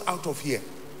compels out of here.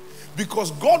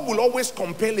 Because God will always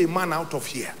compel a man out of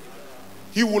here.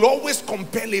 He will always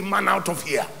compel a man out of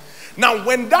here. Now,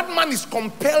 when that man is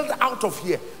compelled out of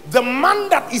here, the man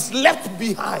that is left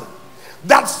behind,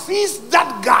 that sees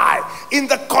that guy in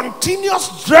the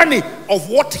continuous journey of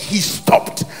what he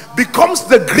stopped, becomes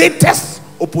the greatest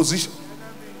opposition.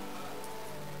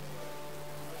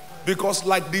 Because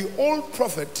like the old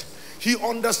prophet, he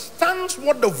understands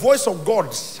what the voice of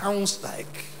God sounds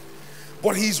like.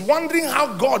 But he's wondering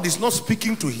how God is not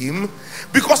speaking to him,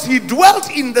 because he dwelt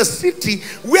in the city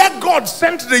where God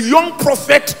sent the young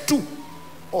prophet to.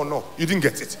 Oh no, you didn't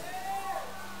get it.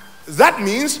 That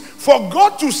means for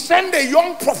God to send a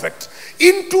young prophet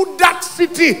into that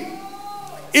city,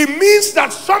 it means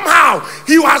that somehow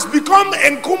he has become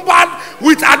encumbered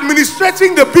with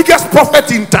administrating the biggest prophet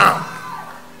in town.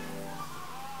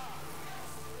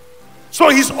 So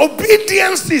his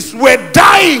obediences were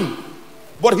dying,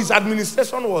 but his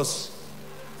administration was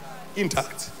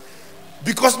intact.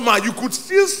 Because you could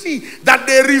still see that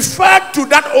they referred to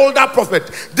that older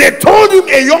prophet. They told him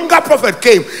a younger prophet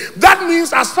came. That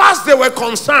means as far as they were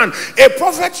concerned, a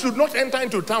prophet should not enter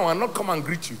into town and not come and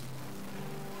greet you.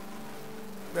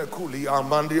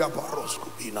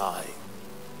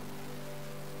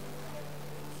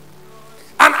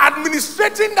 And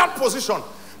administrating that position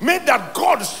made that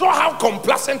God saw how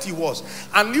complacent he was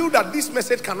and knew that this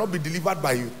message cannot be delivered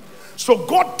by you. So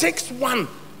God takes one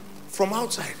from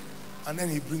outside and then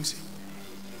he brings him.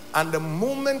 And the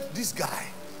moment this guy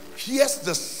hears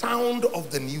the sound of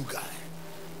the new guy,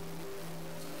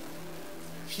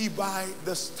 he, by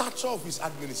the stature of his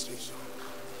administration,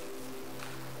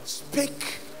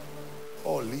 spake.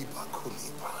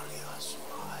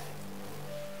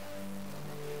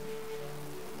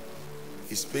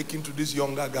 He spake into this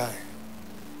younger guy.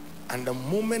 And the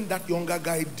moment that younger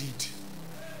guy did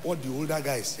what the older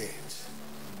guy said,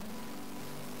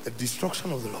 the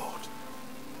destruction of the Lord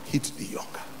hit the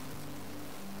younger.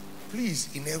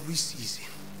 Please, in every season,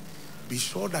 be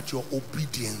sure that your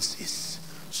obediences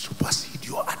supersede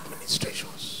your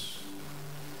administrations.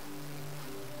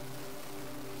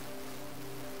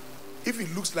 If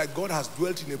it looks like God has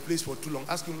dwelt in a place for too long,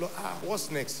 ask him, Lord, what's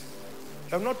next?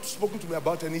 You have not spoken to me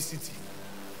about any city.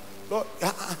 Lord,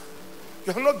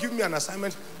 you have not given me an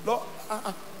assignment. Lord,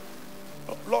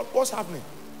 Lord, what's happening?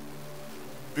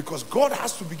 Because God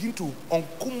has to begin to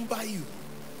encumber you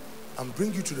and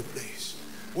bring you to the place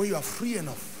where you are free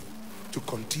enough to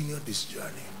continue this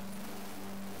journey.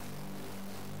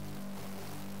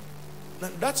 Now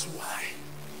that's why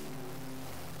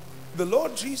the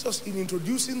Lord Jesus, in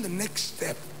introducing the next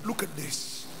step, look at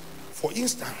this. For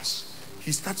instance,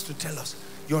 he starts to tell us,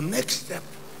 your next step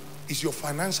is your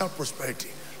financial prosperity.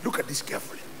 Look at this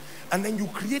carefully. And then you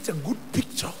create a good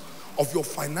picture of your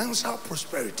financial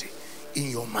prosperity in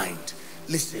your mind.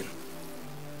 Listen,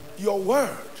 your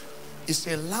word is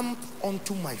a lamp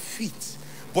unto my feet,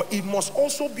 but it must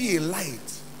also be a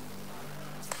light.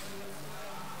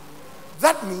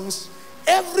 That means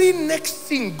every next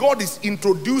thing God is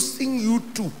introducing you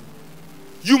to,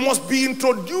 you must be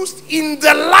introduced in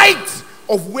the light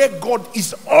of where God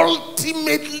is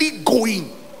ultimately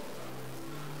going.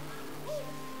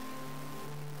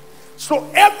 So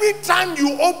every time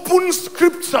you open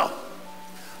scripture,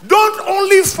 don't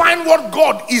only find what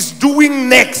God is doing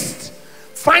next,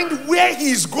 find where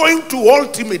he is going to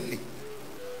ultimately.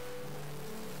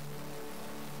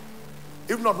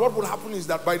 If not, what will happen is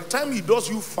that by the time he does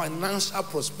you financial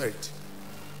prosperity,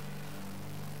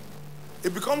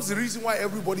 it becomes the reason why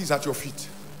everybody is at your feet.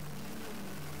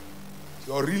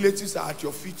 Your relatives are at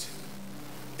your feet.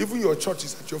 Even your church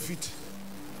is at your feet.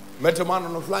 Met a man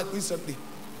on a flight recently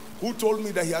who told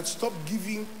me that he had stopped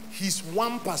giving his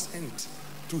 1%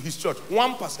 to his church.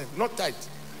 1%, not tithe.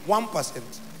 1%.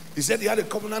 He said he had a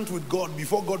covenant with God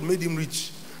before God made him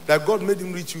rich. That God made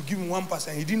him rich, you give him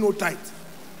 1%. He didn't know tithe.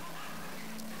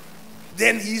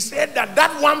 Then he said that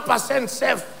 1%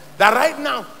 saved, that right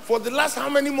now, for the last how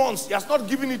many months, he has not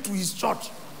given it to his church.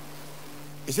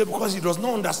 He said because he does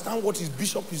not understand what his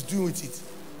bishop is doing with it.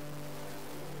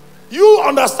 You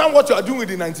understand what you are doing with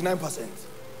the 99%.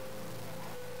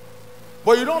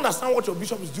 But you don't understand what your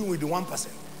bishop is doing with the 1%.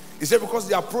 He said because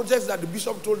there are projects that the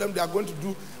bishop told them they are going to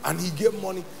do, and he gave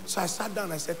money. So I sat down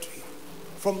and I said to him,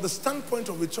 from the standpoint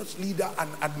of a church leader and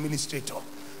administrator,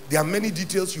 there are many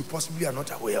details you possibly are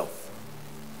not aware of.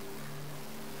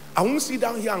 I won't sit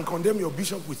down here and condemn your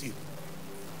bishop with you.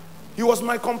 He was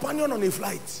my companion on a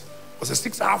flight. It was a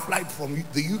 6-hour flight from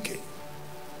the UK.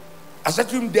 I said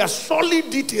to him, there are solid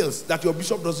details that your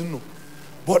bishop doesn't know.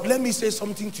 But let me say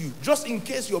something to you. Just in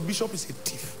case your bishop is a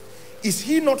thief, is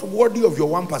he not worthy of your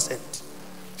 1%?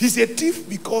 He's a thief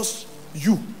because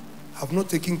you have not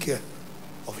taken care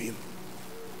of him.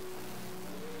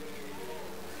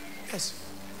 Yes.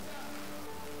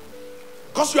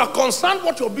 Because you are concerned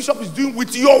what your bishop is doing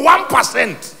with your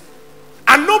 1%.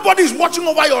 And nobody is watching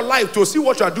over your life to see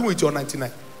what you are doing with your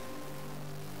 99.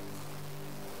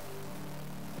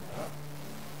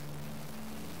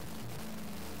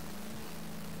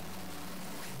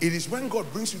 It is when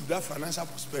God brings you to that financial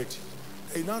prosperity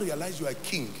that you now realize you are a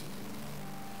king.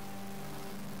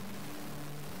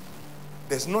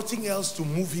 There's nothing else to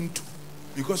move into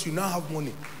because you now have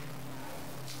money.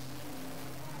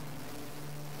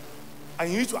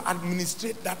 And you need to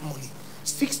administrate that money.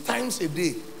 6 times a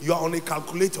day, you are on a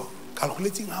calculator,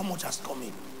 calculating how much has come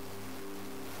in.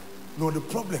 No, the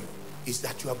problem is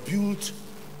that you are built.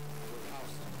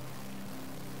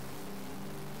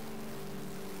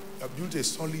 You have built a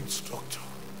solid structure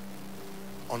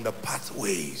on the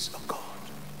pathways of God.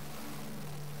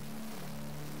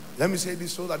 Let me say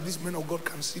this so that this man of God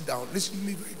can sit down. Listen to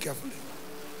me very carefully.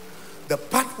 The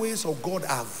pathways of God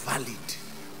are valid,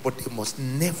 but they must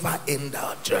never end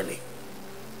our journey.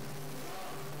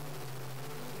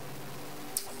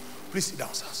 Please sit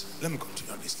down, sirs. Let me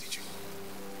continue on this teaching.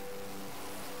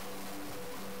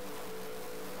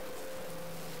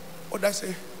 What did I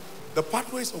say? The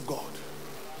pathways of God,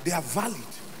 they are valid,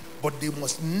 but they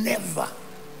must never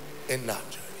end our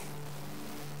journey.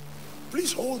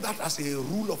 Please hold that as a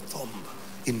rule of thumb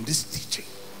in this teaching.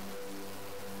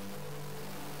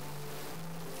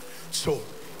 So,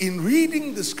 in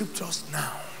reading the scriptures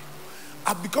now,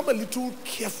 I've become a little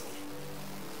careful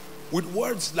with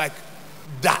words like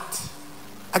that.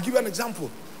 I'll give you an example.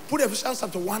 Put Ephesians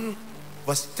chapter 1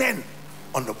 verse 10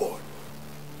 on the board.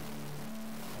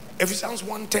 Ephesians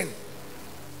 1:10.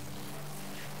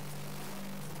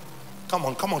 Come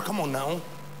on now.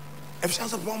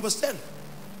 Ephesians chapter 1 verse 10.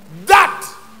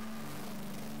 That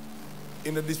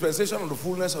in the dispensation of the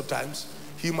fullness of times,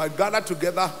 he might gather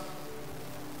together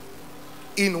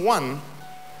in one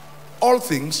all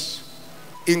things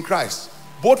in Christ,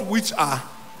 both which are,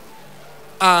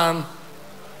 and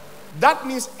that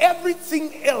means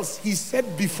everything else he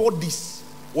said before this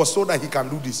was so that he can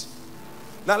do this.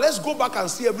 Now let's go back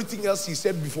and see everything else he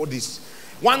said before this.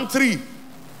 1:3.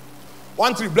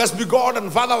 Blessed be God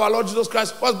and Father of our Lord Jesus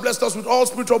Christ, who has blessed us with all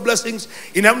spiritual blessings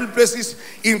in heavenly places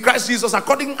in Christ Jesus,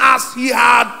 according as he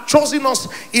had chosen us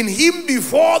in him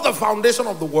before the foundation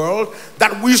of the world,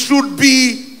 that we should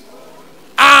be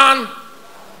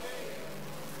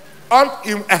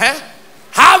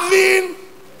having,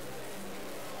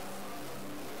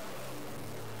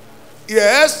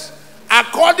 yes,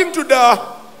 according to the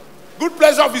good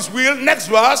pleasure of his will. Next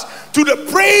verse. To the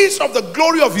praise of the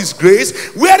glory of his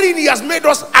grace, wherein he has made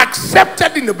us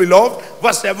accepted in the beloved.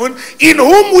 Verse 7. In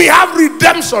whom we have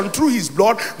redemption through his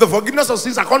blood, the forgiveness of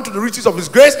sins according to the riches of his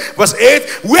grace. Verse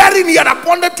 8. Wherein he had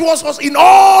appointed to us in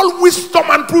all wisdom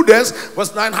and prudence.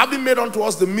 Verse 9. Having made unto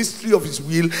us the mystery of his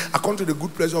will, according to the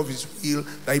good pleasure of his will,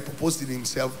 that he proposed in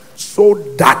himself, so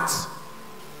that.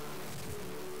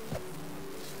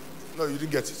 No, you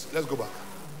didn't get it. Let's go back.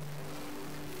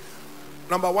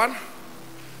 Number 1,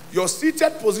 your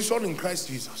seated position in Christ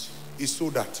Jesus is so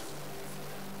that.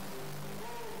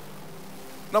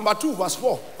 Number 2, verse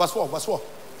 4. Verse 4. Verse 4.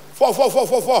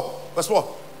 4. Verse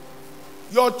 4.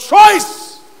 Your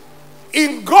choice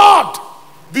in God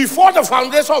before the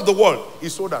foundation of the world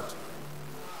is so that.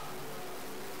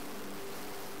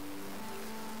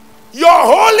 Your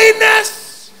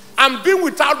holiness and being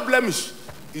without blemish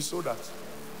is so that.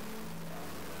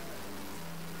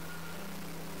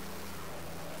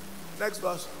 Next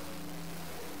verse.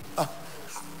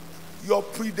 your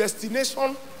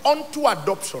predestination unto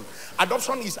adoption.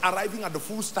 Adoption is arriving at the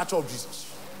full stature of Jesus.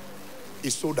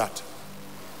 Is so that.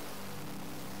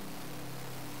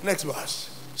 Next verse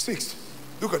 6.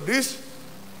 Look at this.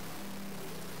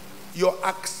 Your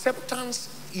acceptance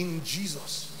in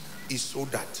Jesus is so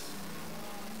that.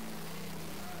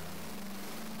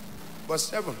 Verse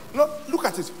 7. No, look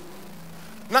at it.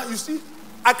 Now you see,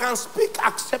 I can speak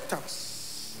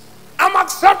acceptance. I'm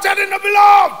accepted in the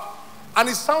beloved. And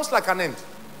it sounds like an end.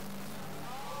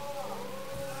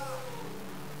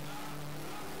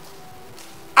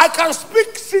 I can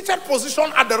speak seated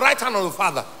position at the right hand of the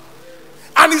Father.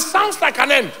 And it sounds like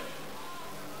an end.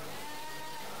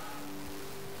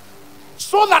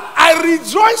 So that I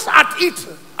rejoice at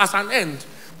it as an end.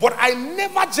 But I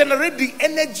never generate the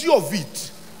energy of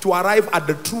it to arrive at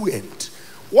the true end.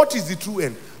 What is the true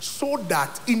end? So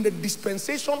that in the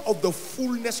dispensation of the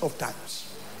fullness of times,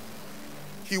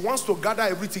 he wants to gather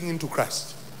everything into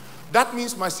Christ. That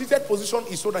means my seated position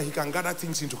is so that he can gather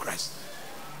things into Christ.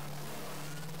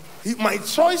 My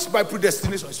choice by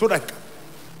predestination is so that.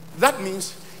 That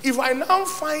means if I now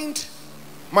find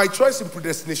my choice in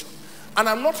predestination and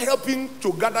I'm not helping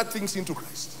to gather things into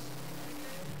Christ,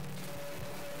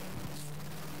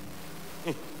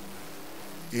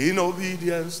 in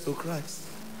obedience to Christ.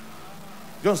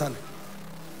 Do you understand?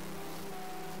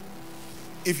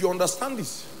 If you understand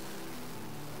this,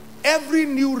 every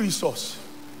new resource,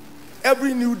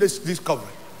 every new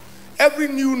discovery, every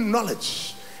new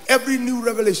knowledge, every new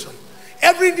revelation,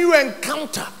 every new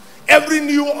encounter, every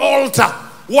new altar,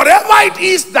 whatever it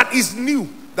is that is new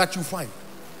that you find,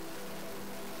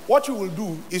 what you will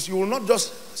do is you will not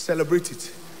just celebrate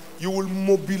it, you will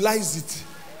mobilize it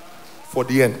for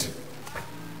the end.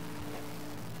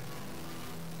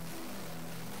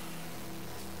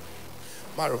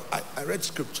 Maro, I read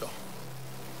scripture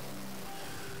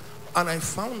and I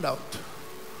found out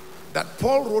that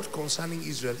Paul wrote concerning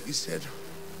Israel. He said,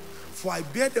 for I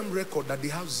bear them record that they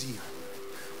have zeal,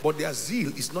 but their zeal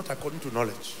is not according to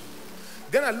knowledge.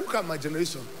 Then I look at my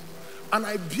generation and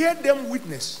I bear them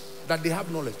witness that they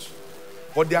have knowledge,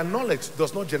 but their knowledge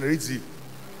does not generate zeal.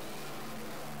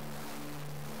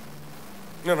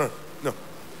 No. Do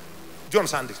you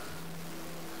understand this?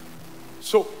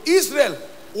 So Israel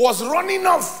was running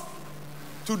off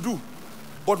to do,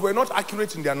 but were not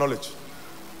accurate in their knowledge.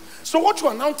 So what you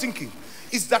are now thinking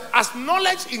is that as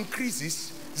knowledge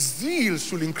increases, zeal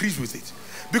should increase with it.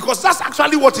 Because that's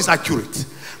actually what is accurate.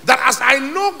 That as I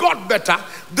know God better,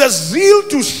 the zeal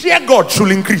to share God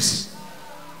should increase.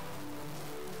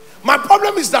 My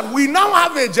problem is that we now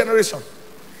have a generation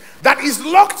that is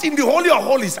locked in the Holy of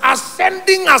Holies,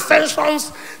 ascending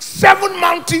ascensions, 7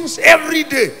 mountains every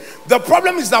day. The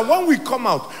problem is that when we come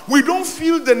out, we don't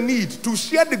feel the need to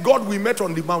share the God we met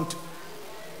on the mountain.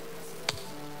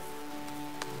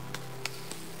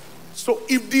 So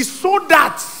if the so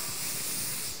that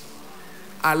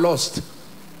are lost,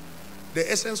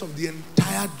 the essence of the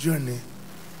entire journey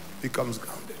becomes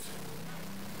grounded.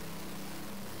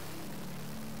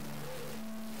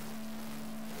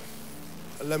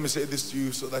 And let me say this to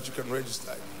you so that you can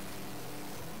register it.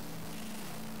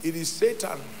 It is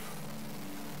Satan,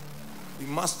 the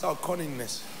master of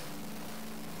cunningness,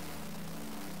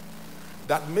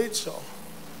 that made sure,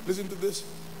 listen to this,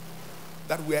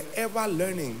 that we are ever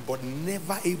learning but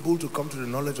never able to come to the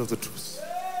knowledge of the truth.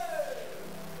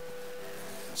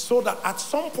 So that at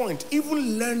some point,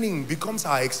 even learning becomes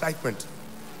our excitement.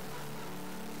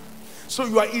 So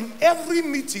you are in every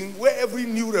meeting where every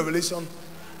new revelation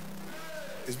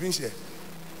is being shared.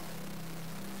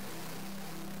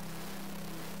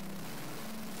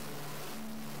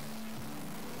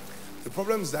 The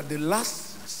problem is that the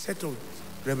last set of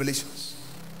revelations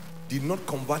did not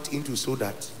convert into so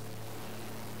that.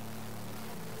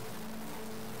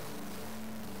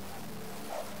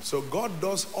 So God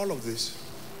does all of this.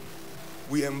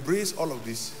 We embrace all of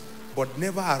this, but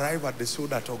never arrive at the so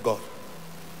that of God.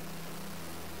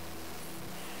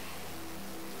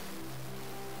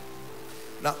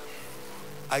 Now,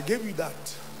 I gave you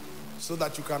that so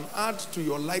that you can add to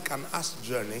your like and ask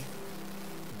journey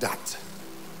that.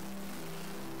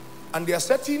 And there are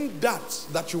certain dats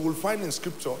that you will find in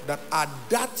scripture that are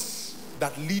dats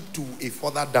that lead to a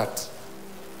further dat.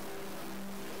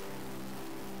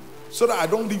 So that I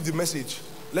don't leave the message,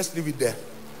 let's leave it there.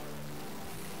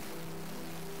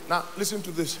 Now, listen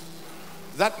to this.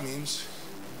 That means,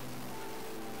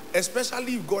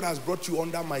 especially if God has brought you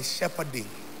under my shepherding,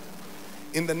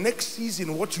 in the next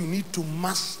season, what you need to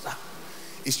master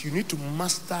is you need to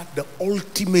master the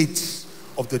ultimates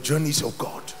of the journeys of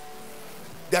God.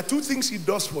 There are two things it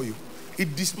does for you. It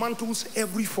dismantles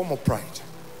every form of pride.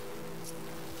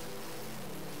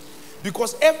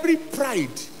 Because every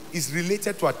pride is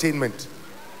related to attainment.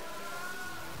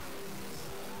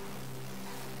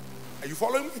 Are you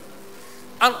following me?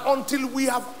 And until we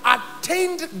have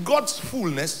attained God's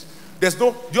fullness, there's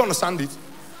no, do you understand it?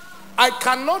 I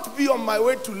cannot be on my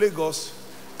way to Lagos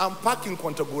and park in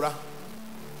Kwantagora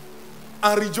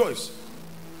and rejoice.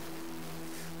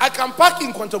 I can park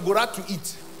in Kwantagora to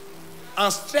eat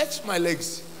and stretch my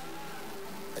legs.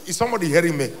 Is somebody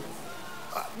hearing me?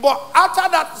 But after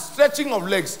that stretching of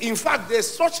legs, in fact, there's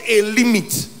such a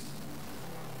limit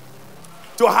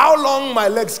to how long my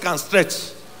legs can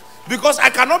stretch. Because I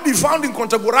cannot be found in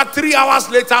Kwantagora 3 hours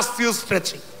later still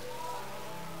stretching.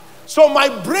 So my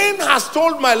brain has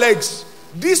told my legs,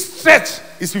 this stretch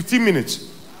is 15 minutes.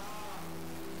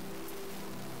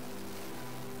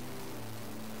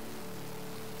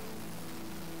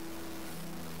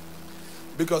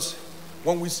 Because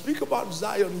when we speak about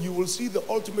Zion, you will see the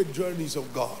ultimate journeys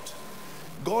of God.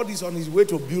 God is on his way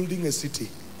to building a city.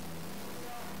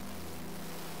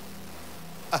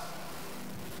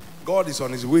 God is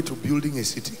on his way to building a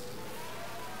city.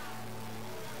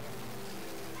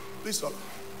 Please follow.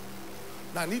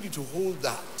 Now I need you to hold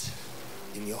that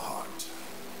in your heart.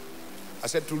 I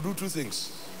said to do 2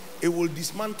 things. It will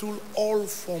dismantle all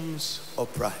forms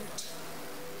of pride.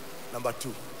 Number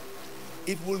 2,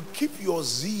 it will keep your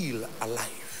zeal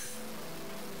alive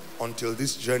until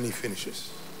this journey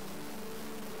finishes.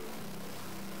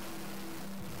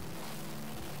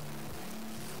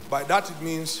 By that it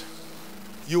means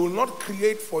you will not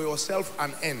create for yourself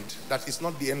an end that is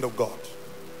not the end of God.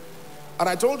 And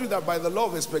I told you that by the law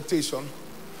of expectation,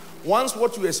 once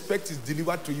what you expect is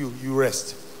delivered to you, you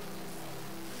rest.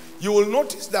 You will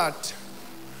notice that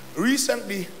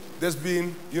recently there's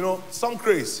been, some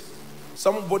craze.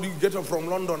 Somebody get up from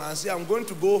London and say, I'm going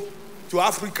to go to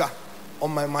Africa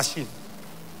on my machine.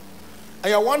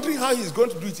 And you're wondering how he's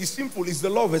going to do it. It's simple. It's the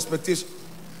law of expectation.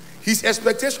 His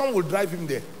expectation will drive him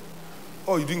there.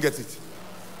 Oh, you didn't get it.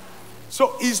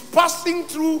 So he's passing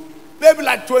through maybe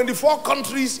like 24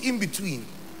 countries in between.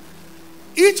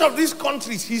 Each of these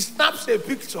countries, he snaps a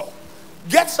picture,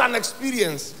 gets an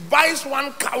experience, buys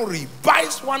one cowrie,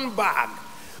 buys one bag.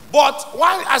 But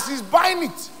while as he's buying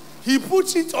it, he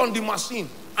puts it on the machine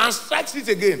and strikes it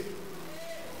again.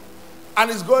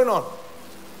 And it's going on.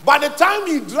 By the time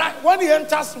when he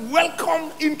enters,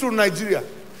 welcome into Nigeria,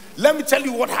 let me tell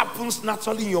you what happens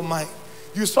naturally in your mind.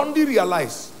 You suddenly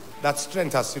realize that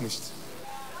strength has finished.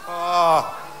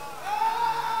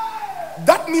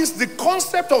 That means the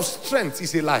concept of strength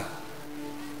is a lie.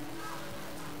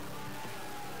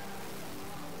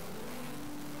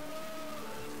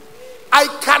 I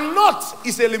cannot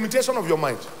is a limitation of your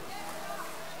mind.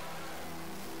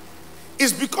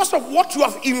 It's because of what you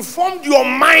have informed your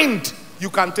mind you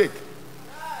can take.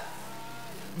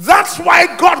 That's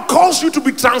why God calls you to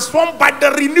be transformed by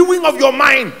the renewing of your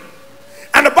mind.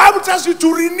 And the Bible tells you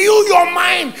to renew your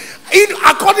mind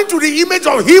according to the image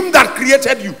of him that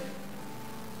created you.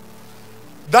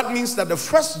 That means that the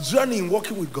first journey in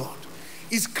walking with God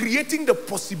is creating the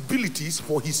possibilities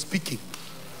for his speaking.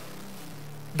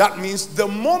 That means the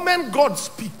moment God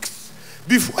speaks,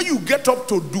 before you get up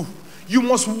to do, you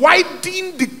must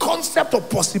widen the concept of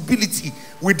possibility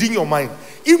within your mind.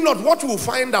 If not, what you will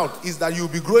find out is that you'll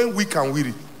be growing weak and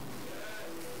weary.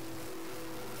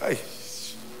 Hey,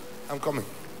 I'm coming.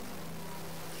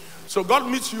 So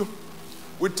God meets you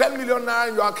with 10 million naira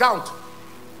in your account,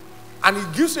 and he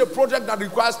gives you a project that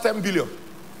requires 10 billion.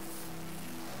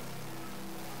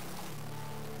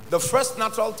 The first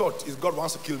natural thought is, God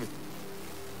wants to kill me.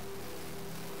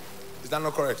 Is that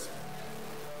not correct?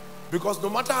 Because no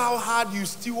matter how hard you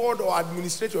steward or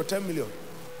administrate your 10 million,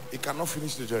 it cannot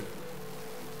finish the journey.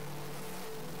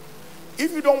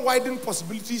 If you don't widen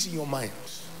possibilities in your mind,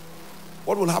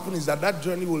 what will happen is that that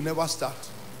journey will never start.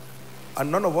 And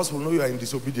none of us will know you are in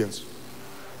disobedience.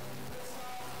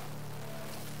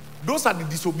 Those are the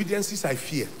disobediences I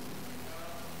fear.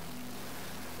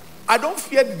 I don't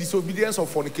fear the disobedience of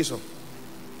fornication.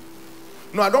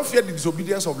 No, I don't fear the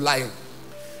disobedience of lying.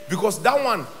 Because that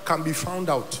one can be found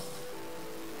out.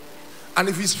 And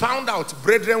if it's found out,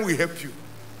 brethren will help you.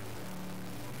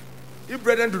 If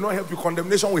brethren do not help you,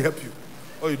 condemnation will help you.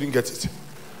 Oh, you didn't get it.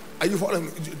 Are you following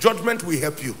me? Judgment will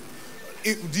help you.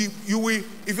 If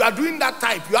you are doing that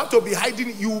type, you have to be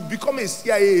hiding. You will become a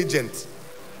CIA agent.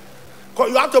 Because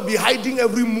you have to be hiding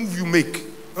every move you make.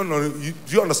 No, do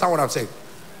you understand what I'm saying?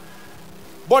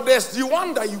 But there's the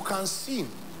one that you can sin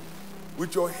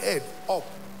with your head up.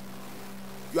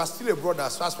 You are still a brother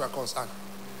as far as we are concerned.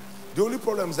 The only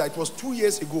problem is that it was 2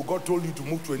 years ago God told you to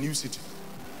move to a new city.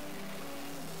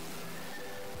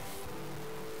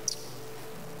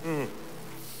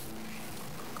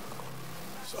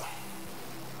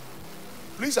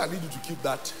 Please, I need you to keep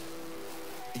that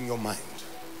in your mind.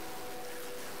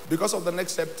 Because of the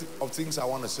next set of things I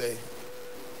want to say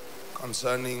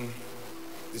concerning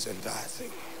this entire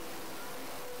thing.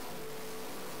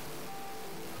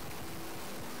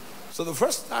 So the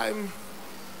first time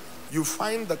you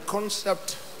find the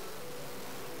concept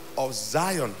of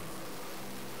Zion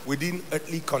within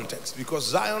earthly context, because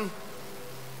Zion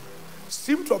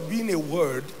seemed to have been a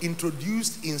word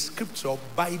introduced in scripture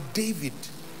by David.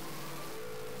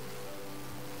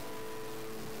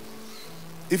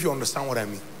 If you understand what I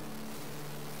mean.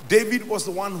 David was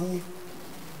the one who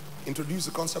introduced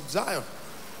the concept of Zion.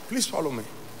 Please follow me.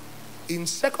 In 2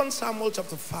 Samuel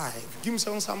chapter 5, give me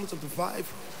 2 Samuel chapter 5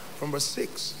 from verse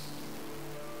 6.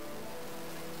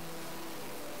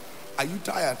 Are you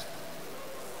tired?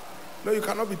 No, you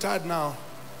cannot be tired now.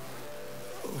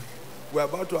 We're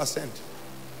about to ascend.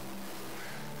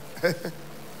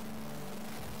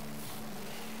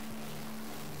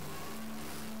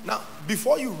 Now,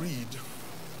 before you read,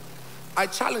 I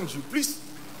challenge you, please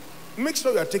make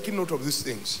sure you are taking note of these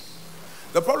things.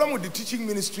 The problem with the teaching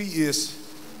ministry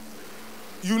is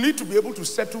you need to be able to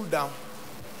settle down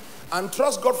and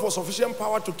trust God for sufficient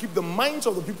power to keep the minds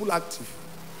of the people active.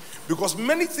 Because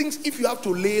many things, if you have to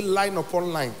lay line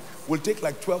upon line, will take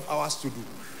like 12 hours to do.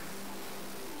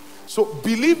 So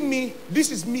believe me,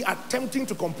 this is me attempting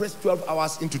to compress 12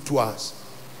 hours into 2 hours.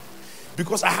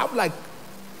 Because I have like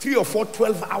 3 or 4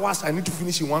 12 hours I need to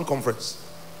finish in one conference.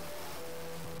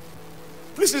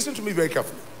 Please listen to me very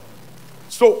carefully.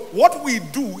 So what we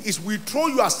do is we throw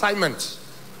you assignments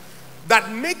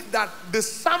that make that the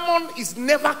sermon is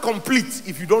never complete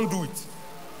if you don't do it.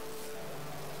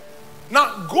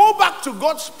 Now go back to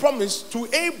God's promise to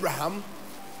Abraham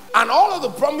and all of the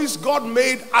promise God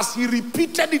made as he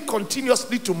repeated it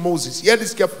continuously to Moses. Hear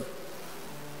this carefully.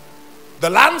 The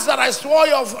lands that I swore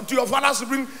to your fathers to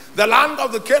bring, the land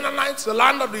of the Canaanites, the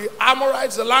land of the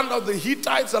Amorites, the land of the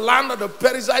Hittites, the land of the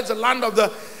Perizzites, the land of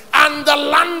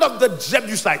the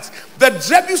Jebusites. The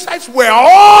Jebusites were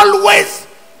always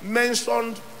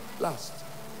mentioned last.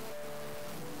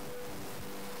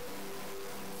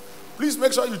 Please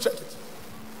make sure you check it.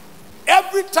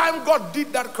 Every time God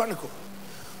did that chronicle,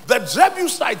 the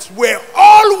Jebusites were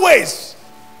always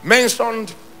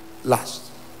mentioned last.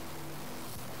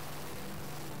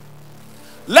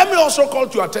 Let me also call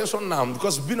to your attention now,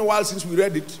 because it's been a while since we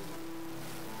read it.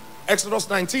 Exodus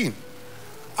 19.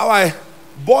 How I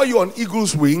bore you on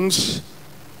eagle's wings.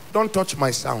 Don't touch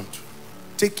my sound.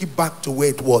 Take it back to where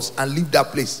it was and leave that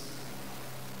place.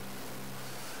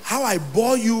 How I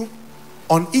bore you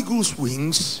on eagle's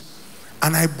wings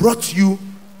and I brought you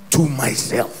to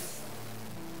myself.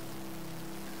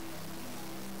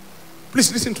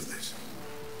 Please listen to this.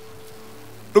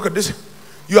 Look at this.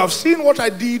 You have seen what I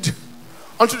did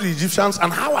unto the Egyptians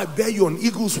and how I bear you on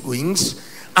eagle's wings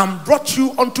and brought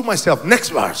you unto myself. Next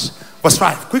verse. Verse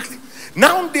 5. Quickly.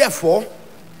 Now therefore,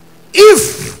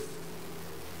 if,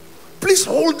 please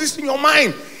hold this in your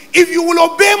mind, if you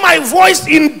will obey my voice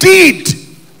indeed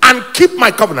and keep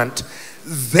my covenant,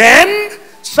 then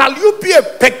shall you be a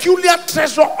peculiar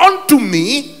treasure unto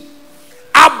me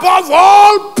above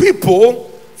all people,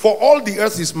 for all the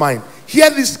earth is mine.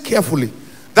 Hear this carefully.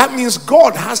 That means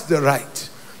God has the right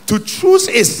to choose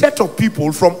a set of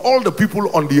people from all the people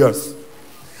on the earth.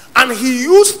 And he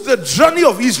used the journey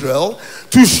of Israel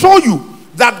to show you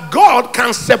that God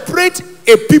can separate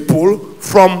a people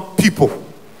from people.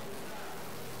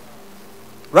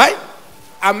 Right?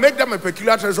 And make them a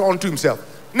peculiar treasure unto himself.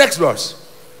 Next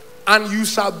verse. And you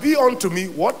shall be unto me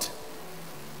what?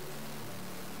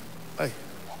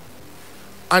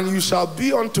 And you shall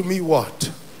be unto me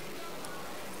what?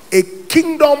 A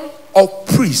kingdom of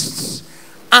priests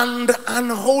and an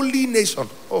holy nation.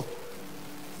 Oh,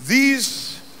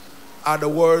 these are the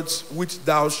words which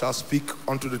thou shalt speak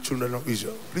unto the children of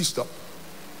Israel. Please stop.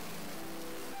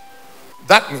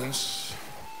 That means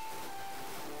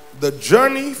the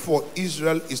journey for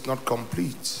Israel is not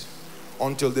complete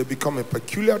until they become a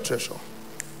peculiar treasure,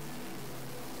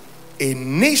 a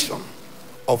nation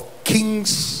of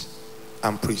kings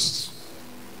and priests.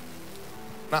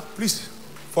 Now, please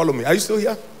follow me. Are you still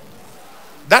here?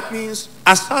 That means,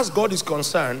 as far as God is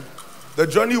concerned, the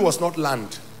journey was not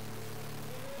land.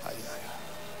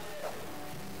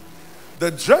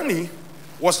 The journey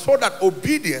was so that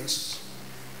obedience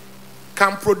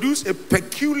can produce a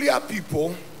peculiar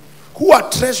people who are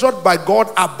treasured by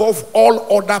God above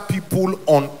all other people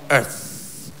on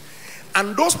earth.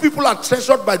 And those people are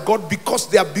treasured by God because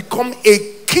they have become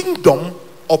a kingdom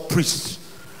of priests.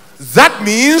 That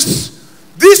means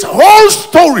this whole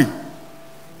story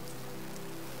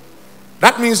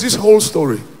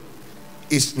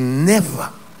is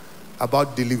never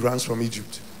about deliverance from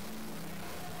Egypt.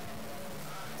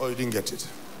 Oh, you didn't get it.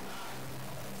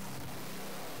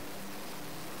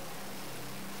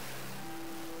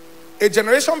 A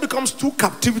generation becomes too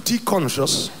captivity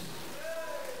conscious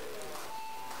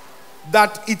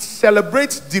that it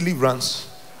celebrates deliverance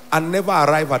and never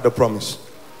arrive at the promise.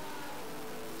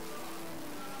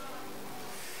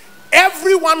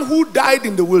 Everyone who died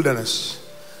in the wilderness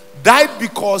died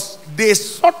because they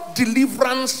sought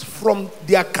deliverance from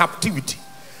their captivity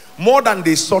more than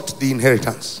they sought the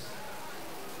inheritance.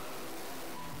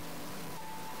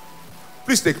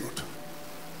 Please take note.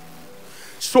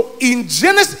 So in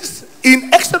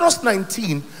Exodus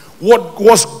 19, what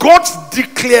was God's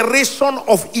declaration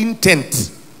of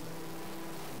intent?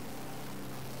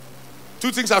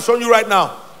 Two things I've shown you right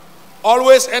now.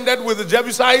 Always ended with the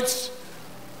Jebusites.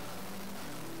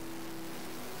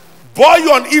 Bore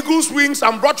you on eagle's wings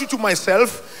and brought you to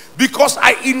myself, because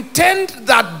I intend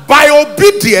that by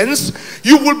obedience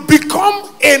you will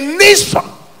become a nation,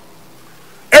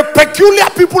 a peculiar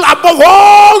people above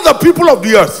all the people of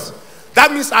the earth.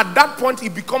 That means at that point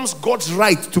it becomes God's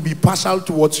right to be partial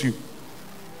towards you,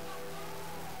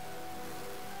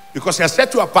 because he has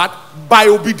set you apart by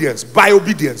obedience, by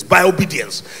obedience, by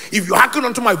obedience. If you hearken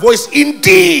unto my voice,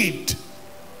 indeed.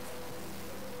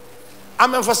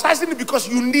 I'm emphasizing it because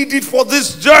you need it for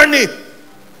this journey.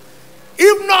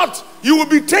 If not, you will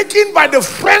be taken by the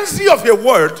frenzy of a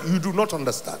word you do not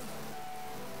understand.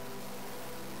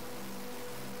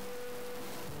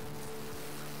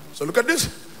 So look at this.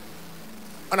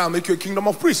 And I'll make you a kingdom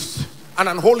of priests and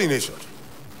an holy nation.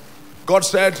 God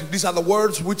said, these are the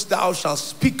words which thou shalt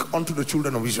speak unto the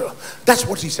children of Israel. That's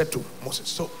what he said to Moses.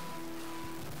 So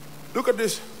look at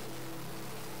this.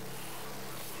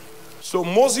 So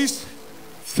Moses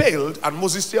failed, and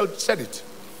Moses still said it,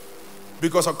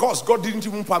 because of course God didn't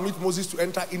even permit Moses to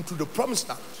enter into the promised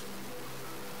land.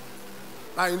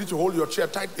 Now you need to hold your chair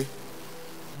tightly.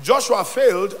 Joshua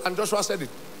failed, and Joshua said it.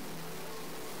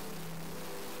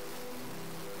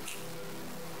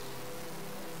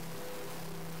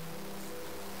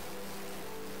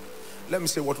 Let me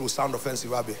say what will sound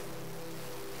offensive, Abby.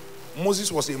 Moses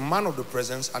was a man of the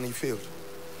presence and he failed.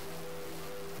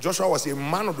 Joshua was a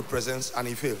man of the presence and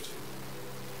he failed.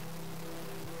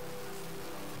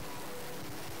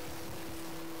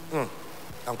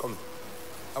 I'm coming.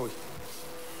 Are we?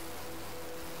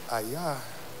 Yeah.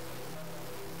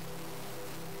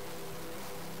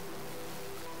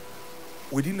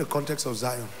 Within the context of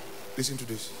Zion, listen to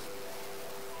this.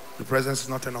 The presence is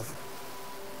not enough.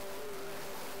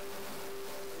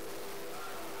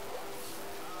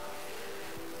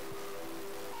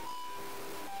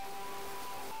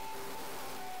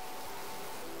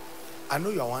 I know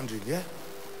you are wondering, yeah?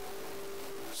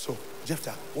 So,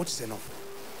 Jephthah, what is enough?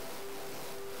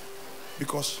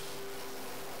 Because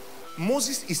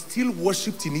Moses is still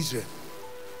worshipped in Israel.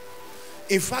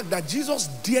 In fact, that Jesus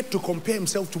dared to compare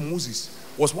himself to Moses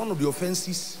was one of the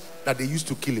offenses that they used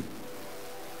to kill him.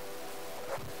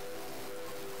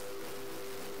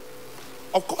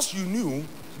 Of course, you knew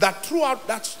that throughout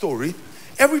that story,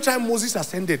 every time Moses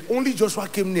ascended, only Joshua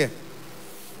came near.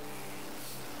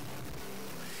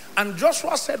 And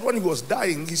Joshua said when he was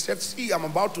dying, he said, see, I'm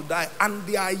about to die, and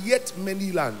there are yet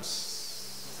many lands.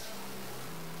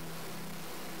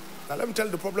 Now let me tell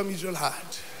you the problem Israel had.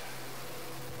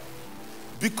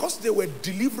 Because they were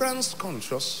deliverance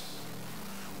conscious,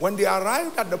 when they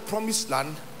arrived at the promised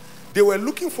land, they were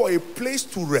looking for a place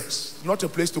to rest, not a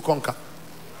place to conquer.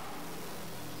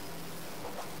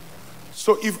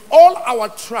 So if all our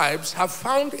tribes have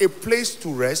found a place to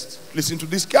rest, listen to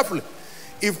this carefully.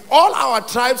 If all our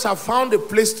tribes have found a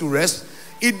place to rest,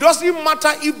 it doesn't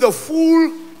matter if the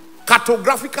full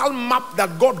cartographical map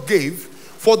that God gave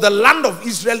for the land of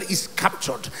Israel is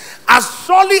captured. As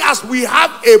surely as we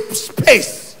have a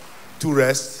space to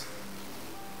rest,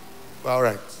 well, all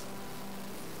right.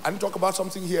 I need to talk about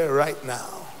something here right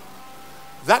now.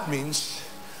 That means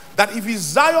that if it's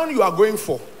Zion you are going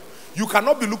for, you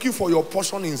cannot be looking for your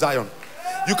portion in Zion.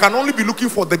 You can only be looking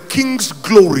for the king's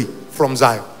glory from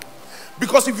Zion.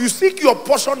 Because if you seek your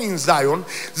portion in Zion,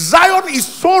 Zion is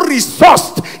so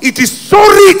resourced, it is so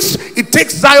rich, it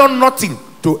takes Zion nothing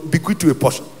to bequeath to a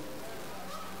portion.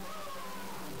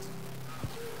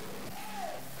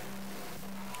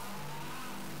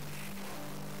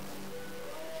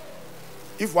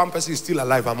 If one person is still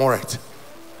alive, I'm all right.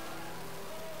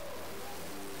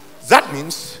 That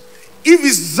means if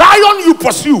it's Zion you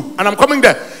pursue, and I'm coming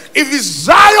there, if it's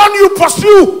Zion you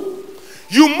pursue,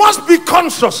 you must be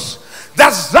conscious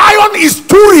that Zion is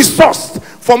too resourced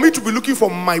for me to be looking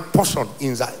for my portion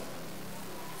in Zion.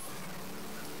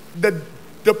 The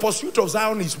The pursuit of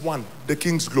Zion is one, the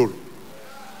king's glory.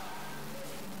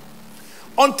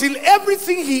 Until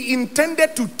everything he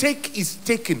intended to take is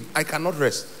taken, I cannot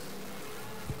rest.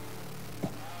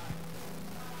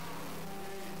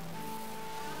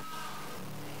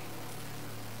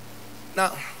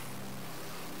 Now,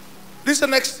 this is the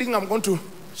next thing I'm going to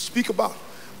speak about.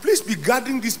 Please be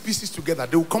guarding these pieces together.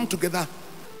 They will come together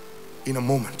in a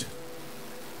moment.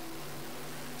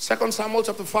 2 Samuel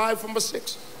chapter 5 from verse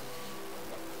 6.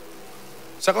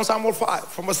 2 Samuel 5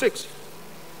 from verse 6.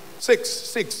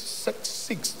 6.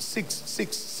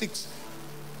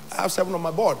 I have 7 on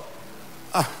my board.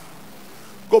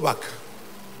 Go back.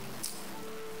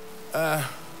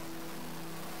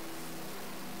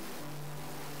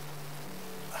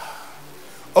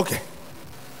 Okay.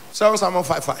 2 Samuel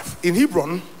 5:5. In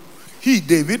Hebron, he,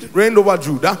 David, reigned over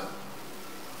Judah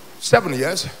 7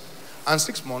 years and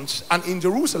 6 months. And in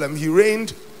Jerusalem, he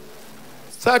reigned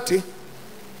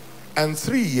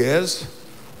 33 years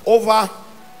over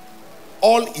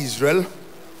all Israel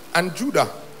and Judah.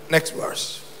 Next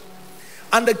verse.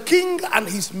 And the king and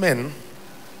his men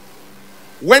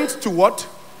went to what?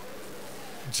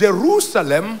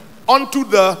 Jerusalem unto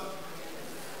the...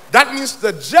 That means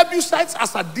the Jebusites,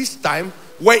 as at this time,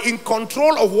 were in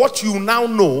control of what you now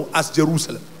know as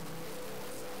Jerusalem.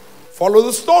 Follow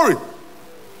the story.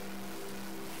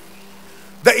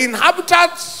 The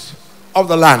inhabitants of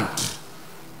the land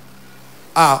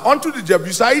are unto the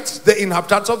Jebusites, the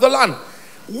inhabitants of the land,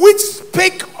 which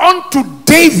spake unto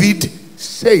David,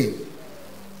 saying,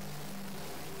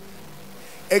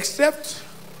 except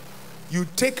you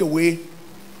take away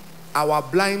our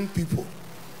blind people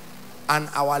and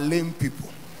our lame people,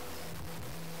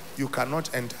 you cannot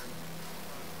enter.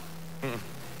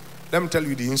 Let me tell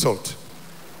you the insult.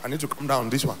 I need to come down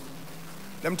this one.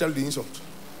 Let me tell you the insult.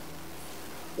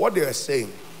 What they were saying,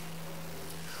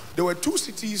 there were 2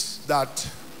 cities that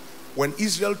when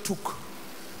Israel took,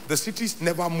 the cities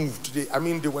never moved. They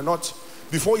were not,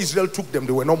 before Israel took them,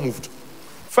 they were not moved.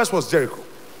 First was Jericho.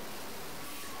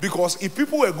 Because if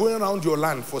people were going around your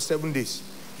land for 7 days,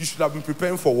 you should have been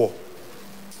preparing for war.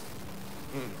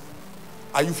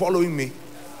 Are you following me?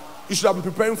 You should have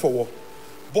been preparing for war.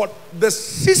 But the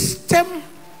system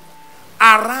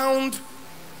around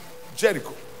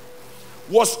Jericho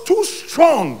was too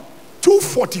strong, too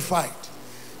fortified.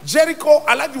 Jericho,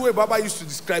 I like the way Baba used to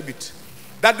describe it,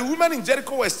 that the women in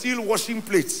Jericho were still washing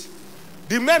plates.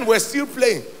 The men were still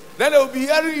playing. Then they will be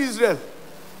hearing Israel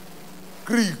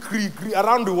cry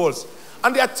around the walls.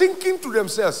 And they are thinking to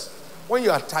themselves, when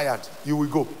you are tired, you will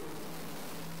go.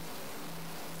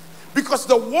 Because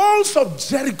the walls of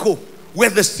Jericho were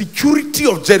the security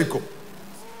of Jericho.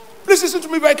 Please listen to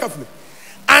me very carefully.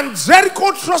 And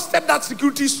Jericho trusted that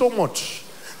security so much.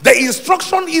 The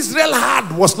instruction Israel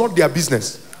had was not their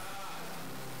business.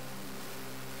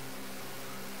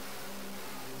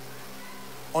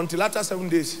 Until after 7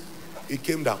 days, it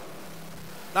came down.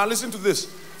 Now listen to this.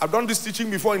 I've done this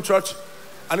teaching before in church.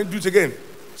 I need to do it again.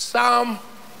 Psalm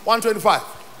 125.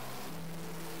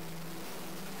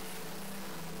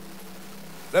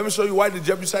 Let me show you why the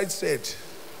Jebusites said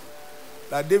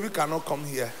that David cannot come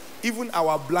here. Even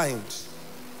our blind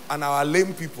and our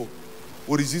lame people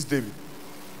will resist David.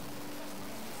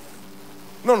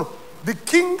 No. The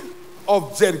king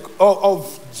of Jericho, of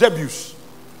Jebus,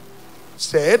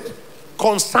 said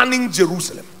concerning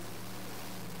Jerusalem.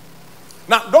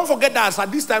 Now, don't forget that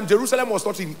at this time, Jerusalem was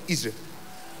not in Israel.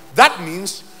 That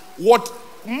means what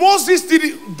Moses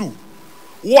didn't do,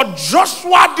 what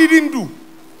Joshua didn't do,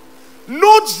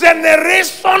 no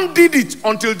generation did it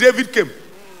until David came.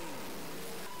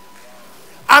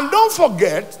 And don't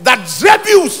forget that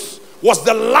Jebus was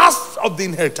the last of the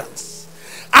inheritance.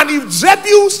 And if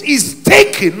Jebus is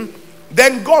taken,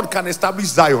 then God can establish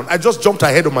Zion. I just jumped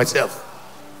ahead of myself.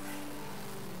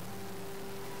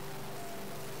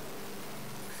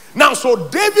 Now, so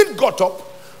David got up,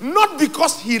 not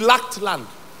because he lacked land,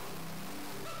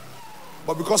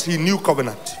 but because he knew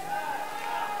covenant.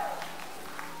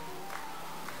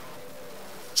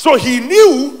 So he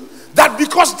knew that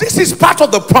because this is part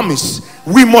of the promise,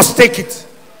 we must take it.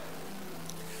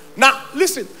 Now,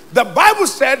 listen, the Bible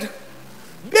said,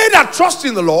 they that trust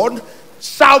in the Lord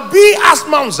shall be as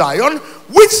Mount Zion,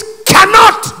 which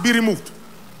cannot be removed,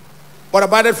 but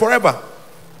abided forever.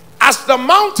 As the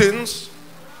mountains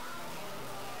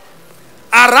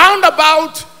around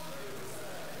about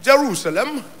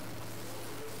Jerusalem,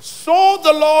 so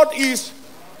the Lord is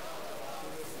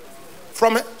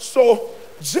from it. So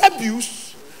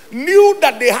Jebus knew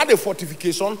that they had a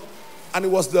fortification, and it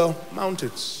was the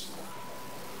mountains.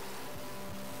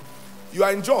 You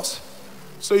are in Jos,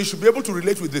 so you should be able to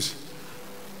relate with this.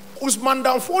 Usman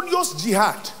Danfodio's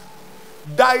jihad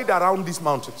died around these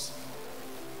mountains.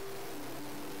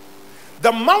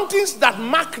 The mountains that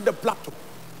mark the plateau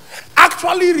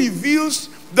actually reveals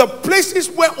the places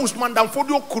where Usman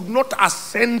Danfodio could not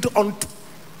ascend onto.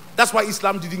 That's why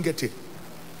Islam didn't get here.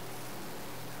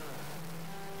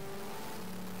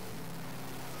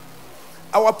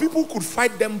 Our people could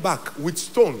fight them back with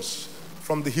stones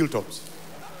from the hilltops.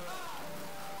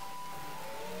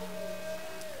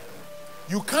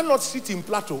 You cannot sit in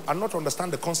plateau and not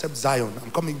understand the concept Zion.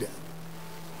 I'm coming there.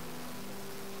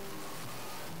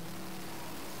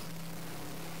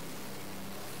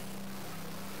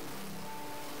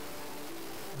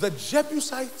 The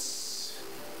Jebusites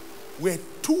were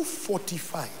too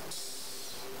fortified.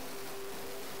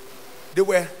 They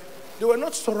were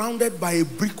not surrounded by a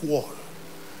brick wall.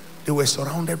 They were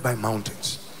surrounded by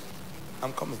mountains.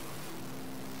 I'm coming.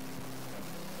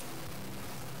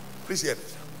 Please hear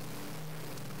this.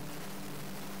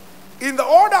 In the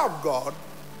order of God,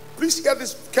 please hear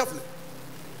this carefully.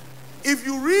 If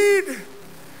you read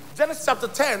Genesis chapter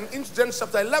 10 into Genesis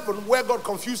chapter 11, where God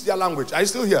confused their language, are you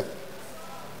still here?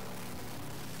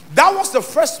 That was the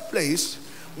first place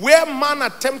where man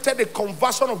attempted a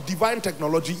conversion of divine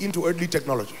technology into earthly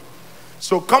technology.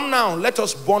 So come now, let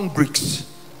us burn bricks.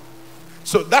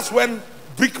 So that's when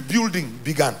brick building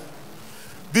began.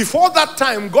 Before that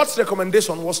time, God's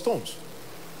recommendation was stones.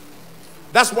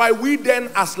 That's why we then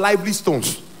as lively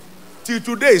stones. Till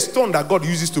today, stone that God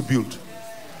uses to build.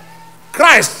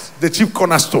 Christ, the chief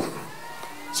cornerstone.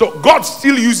 So God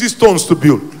still uses stones to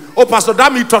build. Oh, Pastor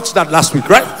Dami touched that last week,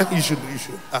 right? You should.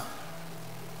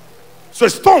 So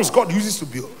stones God uses to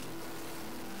build.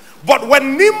 But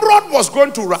when Nimrod was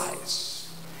going to rise,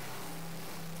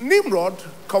 Nimrod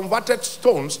converted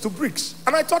stones to bricks.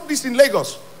 And I taught this in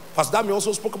Lagos. Pastor Dami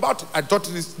also spoke about it. I taught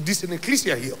this in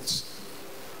Ecclesia Hills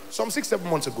some 6-7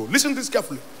 months ago. Listen to this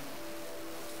carefully.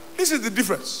 This is the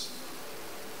difference.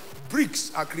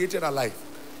 Bricks are created alive.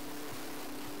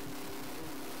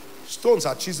 Stones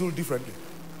are chiseled differently.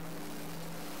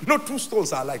 No two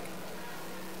stones are alike.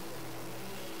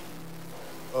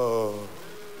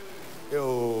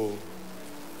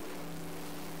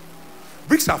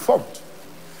 Bricks are formed.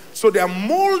 So they are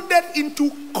molded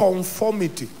into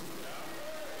conformity.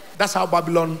 That's how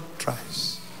Babylon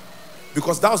tries.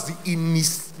 Because that was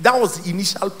the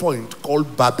initial point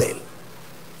called Babel.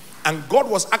 And God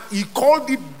he called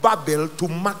it Babel to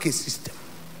mark a system.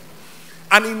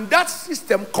 And in that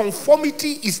system,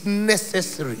 conformity is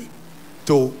necessary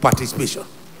to participation.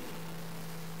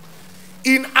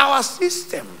 In our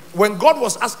system, when God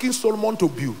was asking Solomon to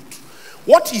build,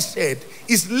 what he said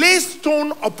is lay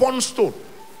stone upon stone.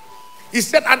 He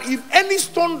said, and if any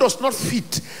stone does not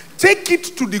fit, take it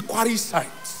to the quarry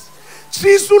sites.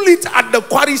 Chisel it at the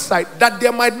quarry site that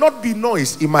there might not be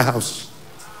noise in my house.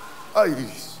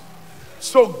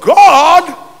 So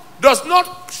God does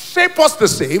not shape us the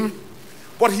same,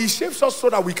 but he shapes us so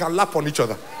that we can lap on each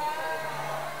other.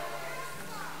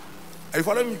 Are you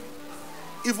following me?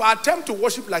 If I attempt to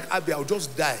worship like Abby, I'll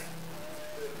just die.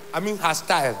 I mean her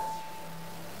style.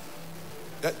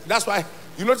 That's why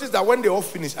you notice that when they all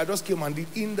finished, I just came and did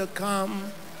in the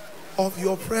calm of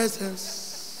your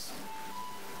presence.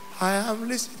 I am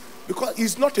listening. Because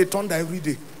it's not a thunder every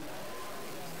day.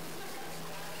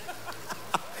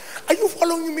 Are you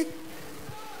following me?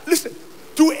 Listen,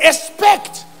 to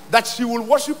expect that she will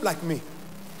worship like me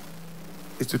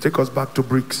is to take us back to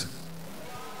bricks.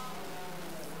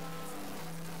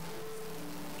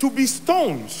 To be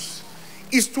stones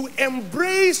is to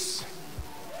embrace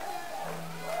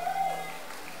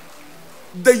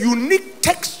the unique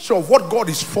texture of what God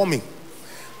is forming,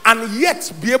 and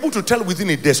yet be able to tell within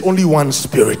it there's only one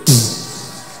spirit.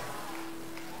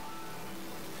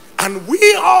 And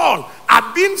we all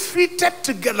are being fitted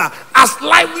together as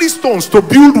lively stones to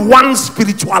build one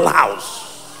spiritual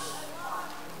house.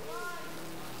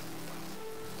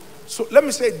 So let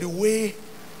me say it the way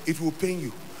it will pain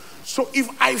you. So if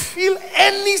I feel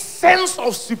any sense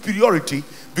of superiority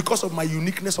because of my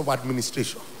uniqueness of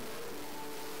administration,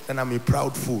 then I'm a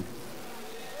proud fool.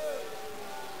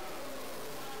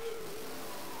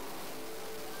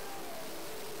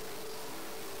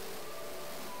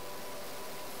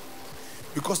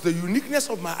 Because the uniqueness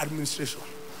of my administration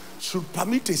should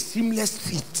permit a seamless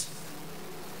fit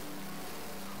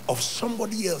of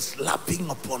somebody else lapping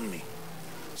upon me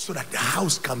so that the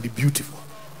house can be beautiful.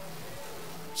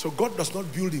 So God does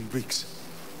not build in bricks.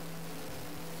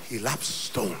 He laps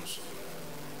stones.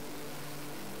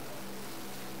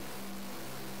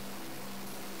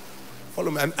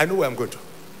 Follow me. I know where I'm going to.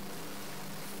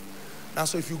 Now,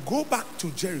 so if you go back to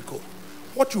Jericho,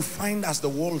 what you find as the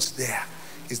walls there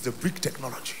is the brick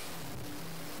technology.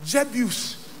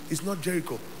 Jebus is not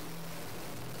Jericho.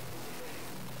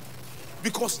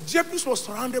 Because Jebus was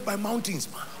surrounded by mountains,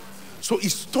 man. So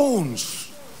it's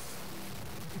stones.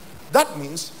 That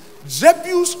means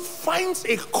Jebus finds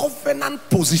a covenant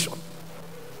position.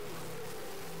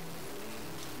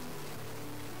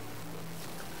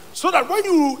 So that when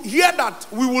you hear that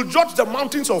we will judge the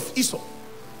mountains of Esau,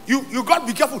 you got to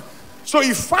be careful. So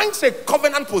he finds a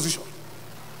covenant position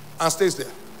and stays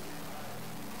there.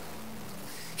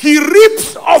 He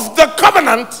reaps of the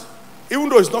covenant even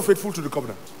though he's not faithful to the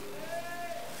covenant.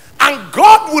 And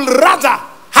God will rather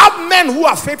have men who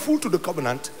are faithful to the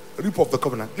covenant reap of the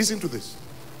covenant. Listen to this.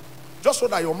 Just so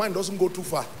that your mind doesn't go too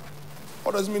far.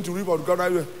 What does it mean to reap of the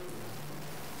covenant?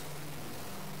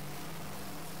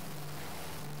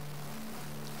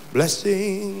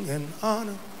 Blessing and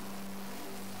honor,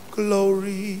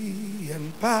 glory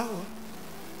and power,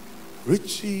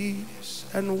 riches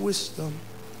and wisdom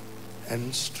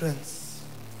and strength.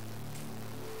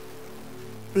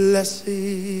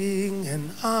 Blessing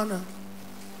and honor,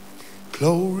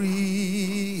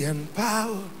 glory and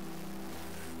power,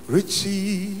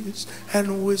 riches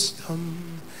and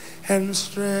wisdom and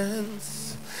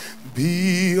strength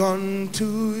be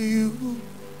unto you,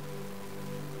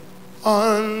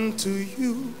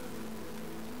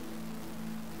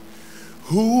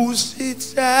 who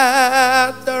sits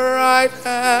at the right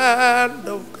hand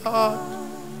of God.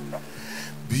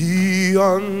 Be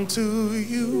unto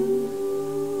you,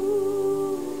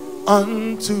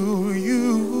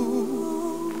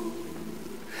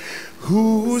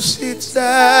 who sits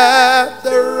at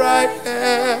the right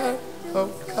hand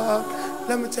of God.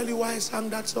 Let me tell you why I sang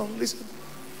that song. Listen.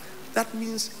 That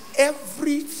means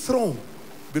every throne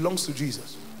belongs to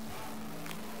Jesus.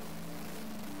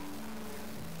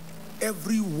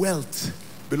 Every wealth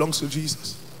belongs to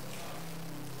Jesus.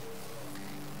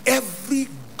 Every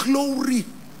glory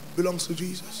belongs to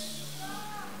Jesus.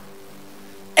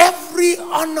 Every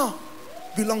honor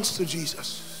belongs to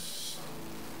Jesus.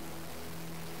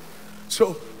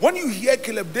 So when you hear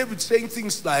Caleb David saying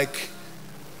things like,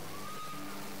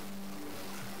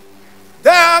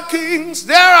 there are kings,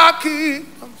 there are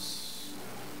kingdoms,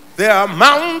 there are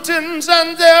mountains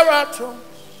and there are thrones.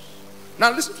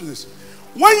 Now listen to this.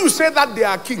 When you say that they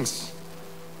are kings,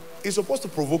 it's supposed to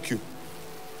provoke you.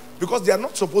 Because they are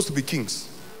not supposed to be kings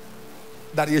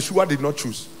that Yeshua did not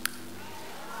choose.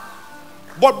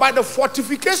 But by the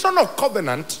fortification of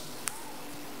covenant,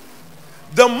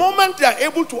 the moment they are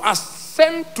able to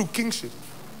ascend to kingship,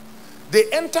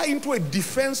 they enter into a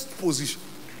defensed position.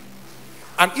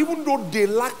 And even though they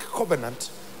lack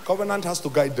covenant, covenant has to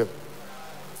guide them.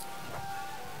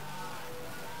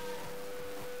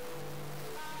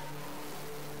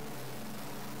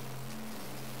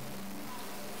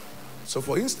 So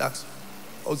for instance,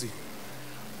 Ozzy,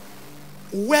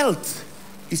 wealth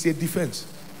is a defense.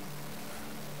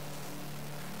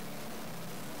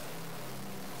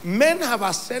 Men have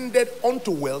ascended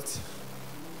onto wealth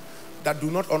that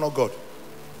do not honor God.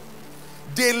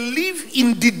 They live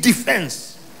in the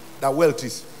defense that wealth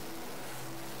is.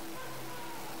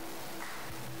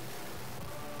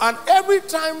 And every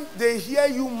time they hear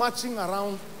you marching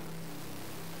around,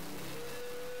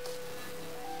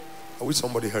 I wish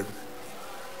somebody heard me.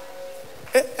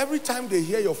 Every time they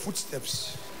hear your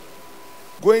footsteps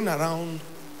going around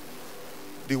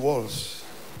the walls,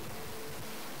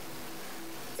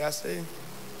 they are saying,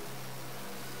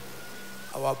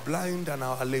 our blind and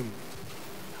our lame.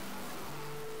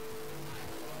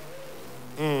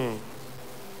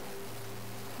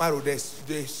 Maro, there's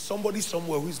somebody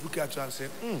somewhere who is looking at you and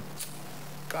saying,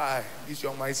 Kai, this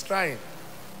young man is trying.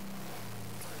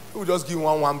 He will just give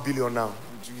 1 billion now.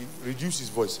 Reduce his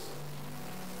voice.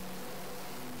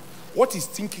 What he's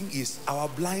thinking is our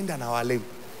blind and our lame.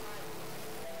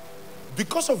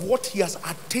 Because of what he has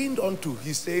attained unto,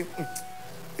 he's saying,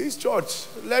 this church,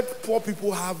 let poor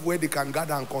people have where they can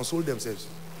gather and console themselves.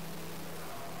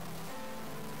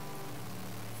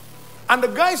 And the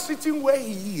guy is sitting where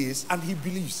he is and he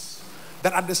believes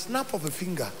that at the snap of a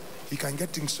finger, he can get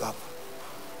things to happen.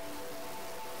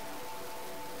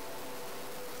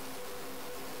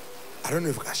 I don't know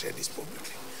if I can share this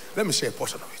publicly. Let me share a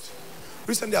portion of it.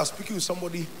 Recently, I was speaking with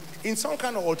somebody in some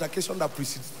kind of altercation that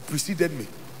preceded me.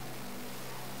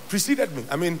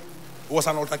 I mean, it was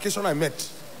an altercation I met.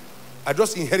 I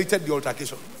just inherited the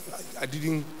altercation. I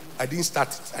didn't start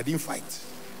it. I didn't fight.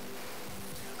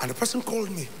 And the person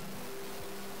called me.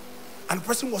 And the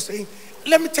person was saying,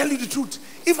 let me tell you the truth.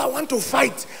 If I want to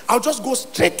fight, I'll just go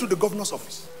straight to the governor's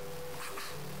office.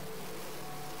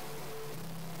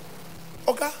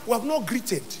 Okay, we have not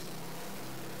greeted.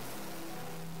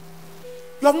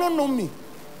 You have not known me.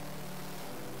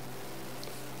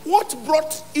 What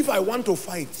brought, if I want to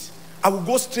fight, I will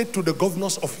go straight to the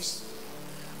governor's office.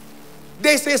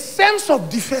 There's a sense of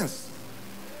defense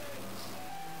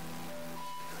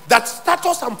that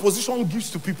status and position gives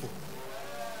to people.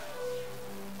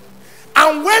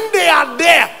 And when they are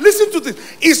there, listen to this,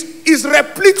 is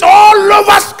replete all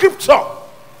over scripture.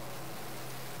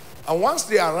 And once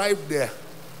they arrive there,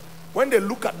 when they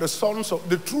look at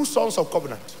the true sons of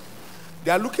covenant,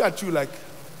 they are looking at you like,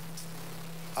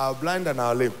 our blind and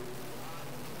our lame,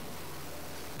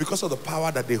 because of the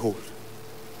power that they hold.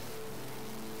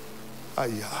 But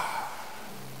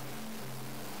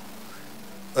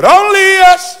only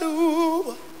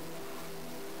Yeshua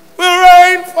will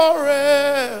reign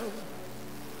forever.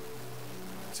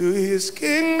 To his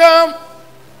kingdom,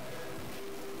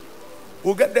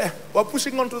 we'll get there. We're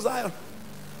pushing on to Zion.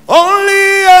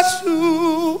 Only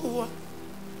Yeshua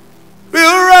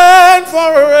will reign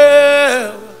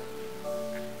forever.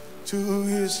 To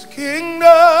his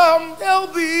kingdom there'll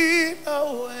be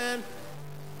no end.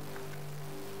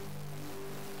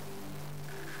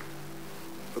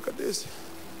 Look at this.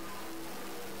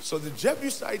 So the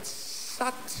Jebusites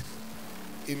sat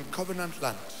in covenant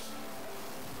land.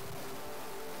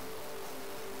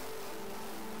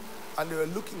 And they were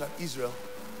looking at Israel.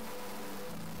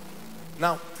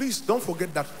 Now, please don't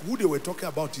forget that who they were talking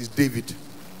about is David.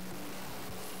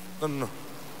 No.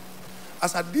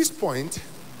 As at this point,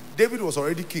 David was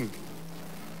already king.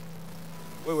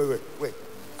 Wait.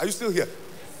 Are you still here?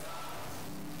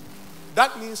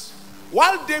 That means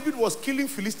while David was killing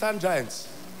Philistine giants,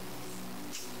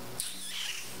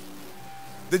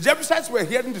 the Jebusites were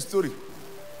hearing the story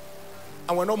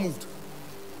and were not moved.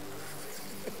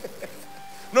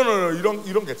 No, you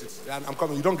don't get it. I'm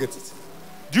coming, you don't get it.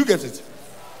 Do you get it?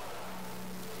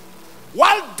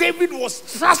 While David was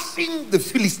thrashing the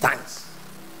Philistines,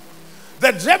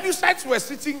 the Jebusites were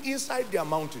sitting inside their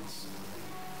mountains.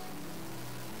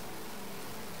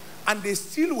 And they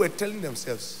still were telling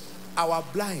themselves, our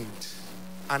blind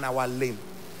and our lame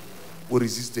will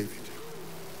resist David.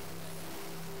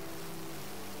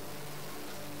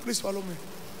 Please follow me.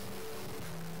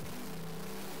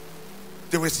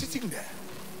 They were sitting there.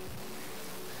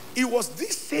 It was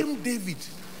this same David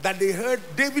that they heard,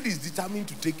 David is determined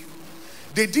to take you.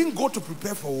 They didn't go to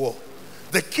prepare for war.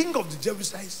 The king of the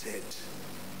Jebusites said,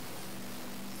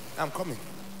 I'm coming.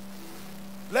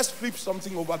 Let's flip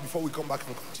something over before we come back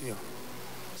and continue.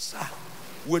 Sir,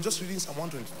 we're just reading Psalm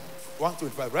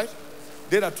 125, right?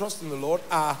 They that trust in the Lord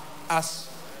are as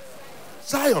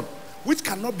Zion, which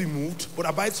cannot be moved, but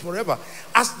abides forever.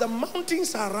 As the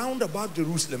mountains are round about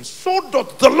Jerusalem, so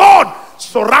doth the Lord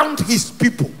surround his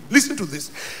people. Listen to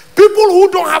this. People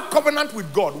who don't have covenant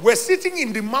with God were sitting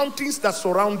in the mountains that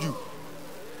surround you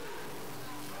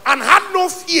and had no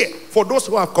fear for those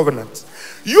who have covenant.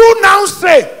 You now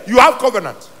say you have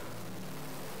covenant.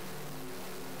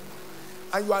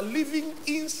 And you are living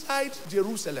inside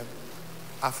Jerusalem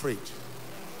afraid.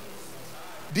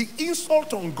 The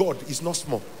insult on God is not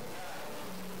small.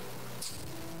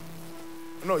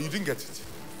 No, you didn't get it.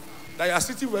 That you are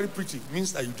sitting very pretty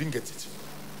means that you didn't get it.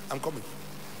 I'm coming.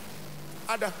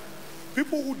 Other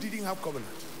people who didn't have covenant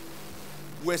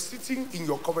were sitting in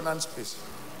your covenant space.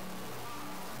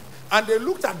 And they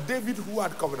looked at David who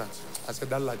had covenant. I said,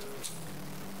 that lad.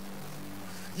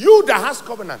 You that has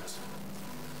covenant,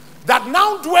 that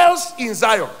now dwells in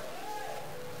Zion.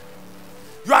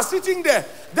 You are sitting there.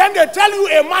 Then they tell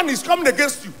you a man is coming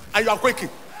against you and you are quaking.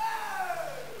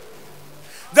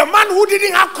 The man who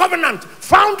didn't have covenant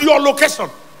found your location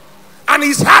and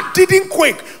his heart didn't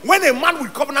quake when a man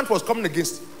with covenant was coming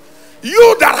against him.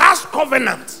 You that has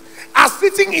covenant are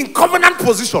sitting in covenant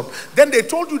position. Then they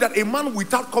told you that a man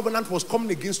without covenant was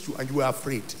coming against you and you were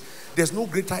afraid. There's no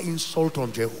greater insult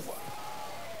on Jehovah.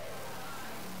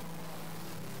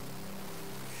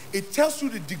 It tells you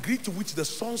the degree to which the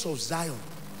sons of Zion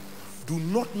do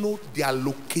not know their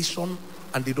location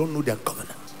and they don't know their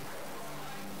covenant.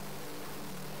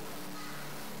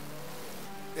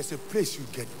 There's a place you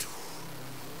get to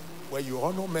where you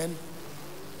honor men,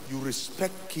 you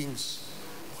respect kings,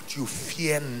 but you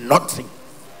fear nothing.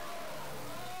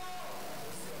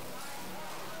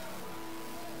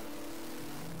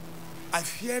 I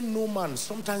fear no man.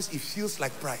 Sometimes it feels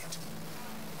like pride.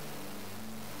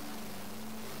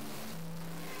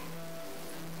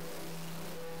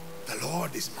 The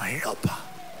Lord is my helper.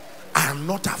 I am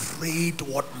not afraid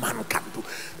what man can do.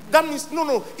 That means,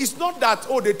 no, it's not that,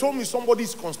 oh, they told me somebody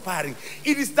is conspiring.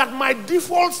 It is that my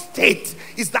default state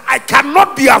is that I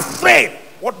cannot be afraid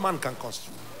what man can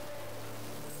constitute.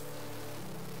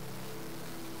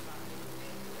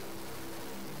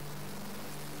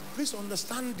 Please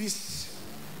understand this.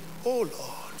 Oh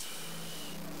Lord.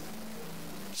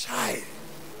 Child.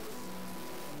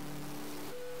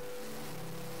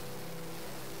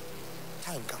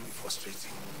 Time can be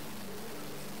frustrating.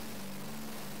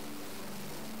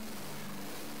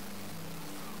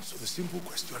 So the simple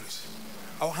question is,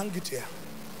 I'll hang it here.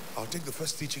 I'll take the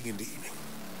first teaching in the evening.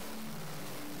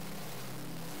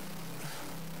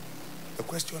 The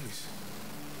question is,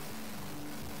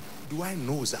 do I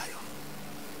know Zion?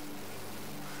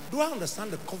 Do I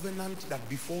understand the covenant that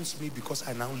befalls me because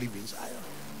I now live in Zion?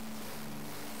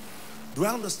 Do I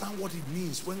understand what it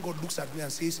means when God looks at me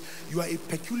and says, you are a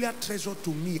peculiar treasure to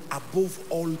me above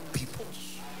all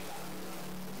peoples?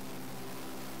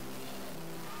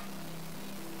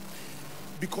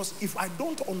 Because if I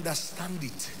don't understand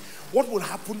it, what will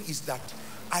happen is that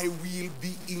I will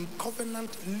be in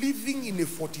covenant, living in a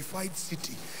fortified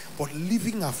city, but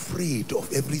living afraid of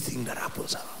everything that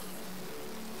happens around.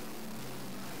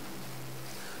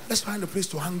 Let's find a place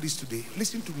to hang this today.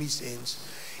 Listen to me, saints.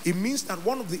 It means that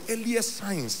one of the earliest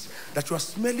signs that you are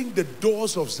smelling the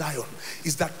doors of Zion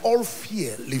is that all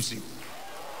fear leaves you.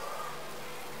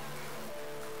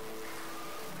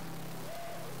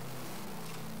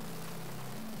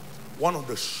 One of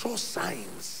the sure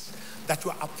signs that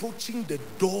you are approaching the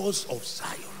doors of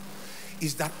Zion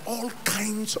is that all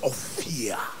kinds of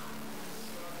fear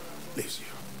leaves you.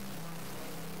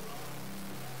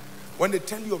 When they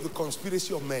tell you of the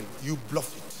conspiracy of men, you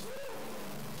bluff it.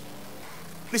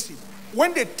 Listen,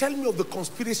 when they tell me of the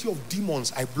conspiracy of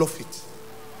demons, I bluff it.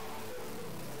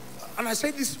 And I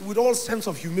say this with all sense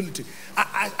of humility.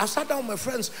 I sat down with my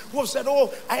friends who have said,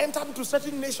 oh, I entered into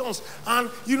certain nations,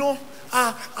 and when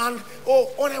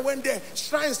I went there,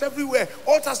 shrines everywhere,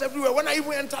 altars everywhere. When I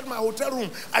even entered my hotel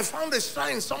room, I found a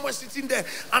shrine somewhere sitting there,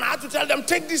 and I had to tell them,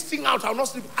 take this thing out, I'll not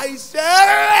sleep. I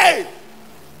said,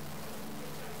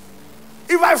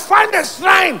 if I find a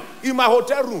shrine in my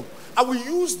hotel room, I will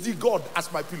use the God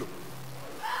as my pillow.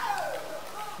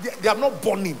 They have not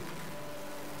born him.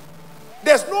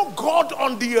 There's no God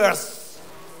on the earth.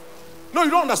 No,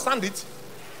 you don't understand it.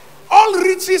 All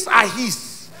riches are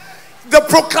his. The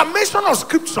proclamation of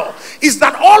scripture is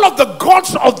that all of the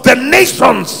gods of the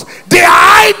nations, they are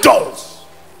idols.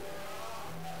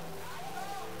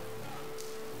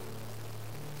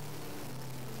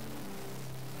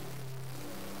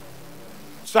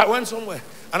 So I went somewhere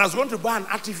and I was going to buy an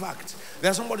artifact.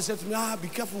 Then somebody said to me, be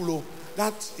careful, oh,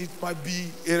 that it might be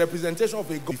a representation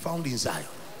of a God found in Zion.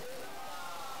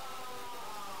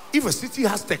 If a city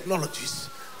has technologies,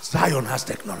 Zion has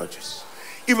technologies.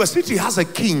 If a city has a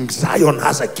king, Zion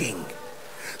has a king.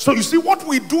 So you see, what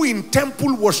we do in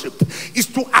temple worship is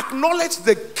to acknowledge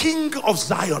the king of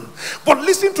Zion. But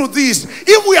listen to this.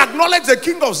 If we acknowledge the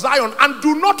king of Zion and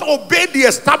do not obey the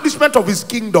establishment of his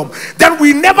kingdom, then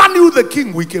we never knew the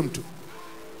king we came to.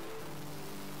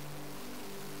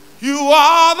 You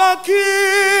are the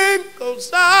king of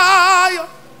Zion.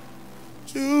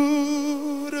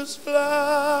 Judas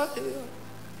Lion,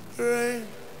 reign,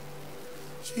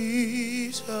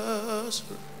 Jesus,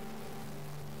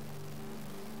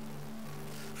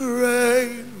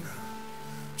 reign,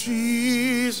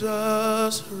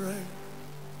 Jesus, reign,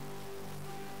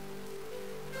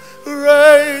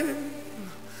 reign,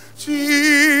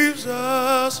 Jesus,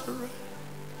 reign.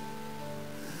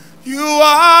 You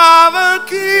are the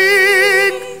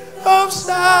King of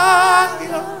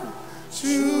Zion,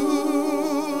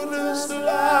 Judas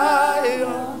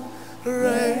Lion,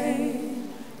 reign,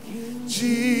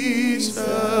 Jesus,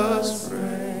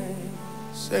 reign.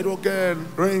 Say it again,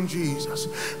 reign, Jesus,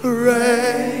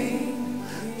 reign,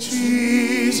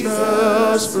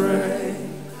 Jesus,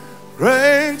 reign,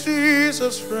 reign,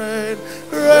 Jesus, reign,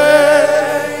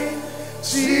 reign,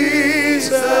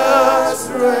 Jesus,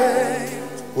 reign.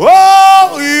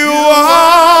 Oh, you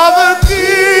are the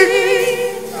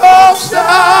King of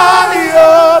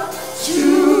Zion,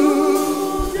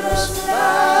 Judas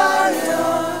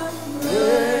Lion,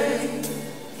 reign,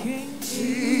 King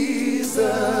Jesus,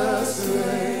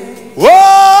 reign.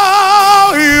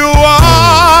 Oh, you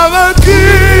are the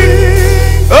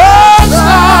King of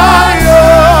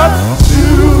Zion,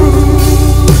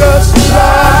 Judas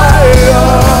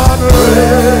Lion,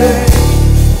 reign,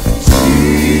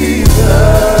 Jesus.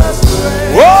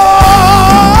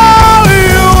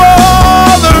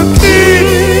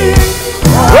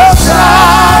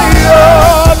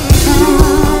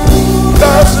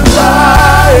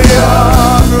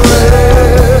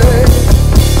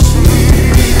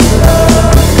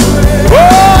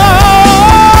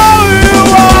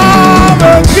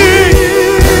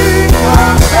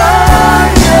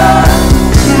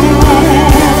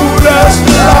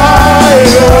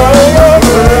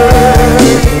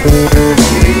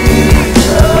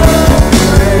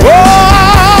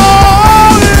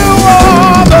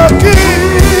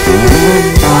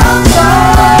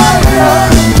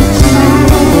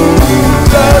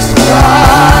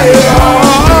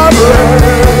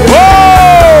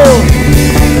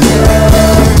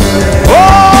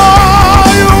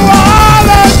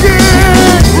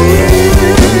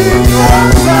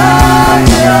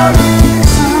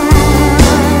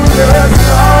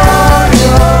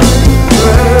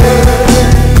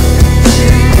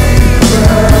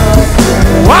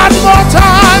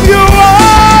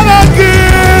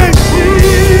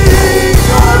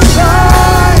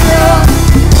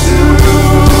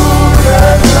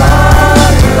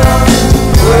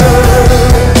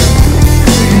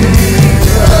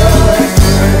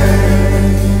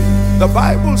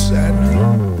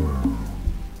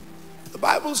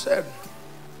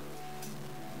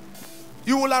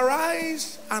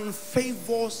 and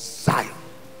favor Zion.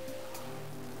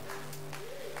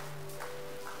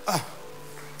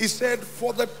 He said,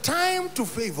 for the time to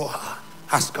favor her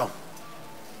has come.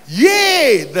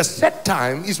 Yea, the set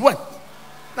time is when?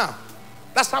 Now,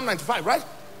 that's Psalm 95, right?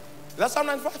 Is that Psalm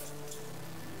 95?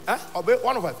 Or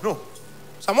 105? No.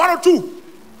 Psalm 102.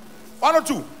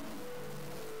 102.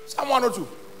 Psalm 102.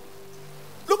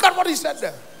 Look at what he said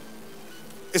there.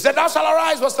 He said, thou shalt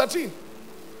arise, verse 13,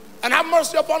 and have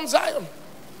mercy upon Zion.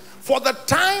 For the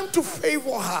time to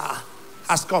favor her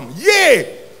has come.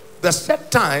 Yea, the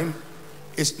set time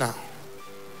is now.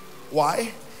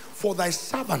 Why? For thy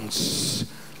servants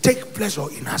take pleasure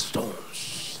in her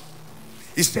stones.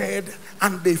 He said,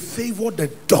 and they favor the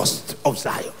dust of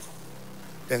Zion.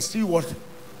 Then see what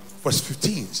verse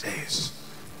 15 says.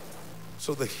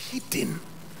 So the heathen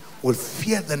will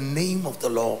fear the name of the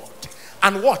Lord.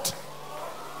 And what?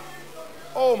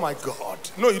 Oh my God.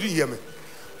 No, you didn't hear me.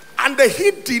 And the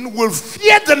heathen will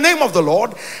fear the name of the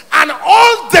Lord, and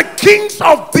all the kings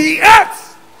of the earth.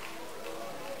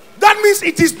 That means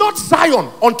it is not Zion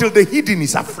until the heathen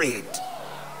is afraid.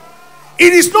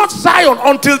 It is not Zion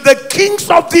until the kings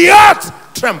of the earth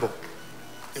tremble.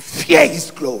 They fear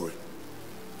his glory.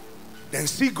 Then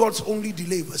see God's only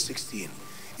delay, verse 16.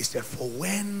 He said, for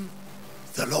when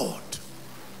the Lord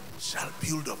shall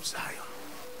build up Zion,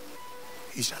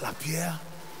 he shall appear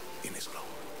in his glory.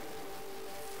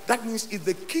 That means if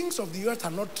the kings of the earth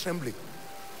are not trembling,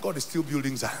 God is still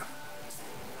building Zion.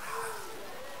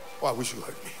 Oh, I wish you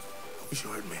heard me. I wish you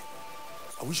heard me.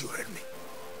 I wish you heard me.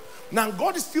 Now,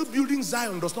 God is still building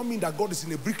Zion does not mean that God is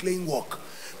in a bricklaying work.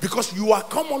 Because you are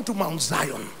come unto Mount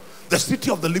Zion, the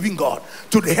city of the living God,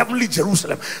 to the heavenly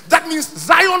Jerusalem. That means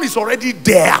Zion is already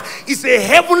there. It's a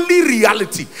heavenly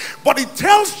reality. But it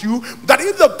tells you that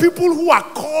if the people who are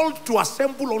called to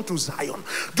assemble unto Zion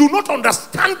do not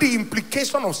understand the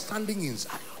implication of standing in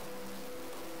Zion,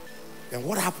 then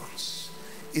what happens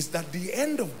is that the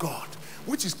end of God,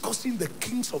 which is causing the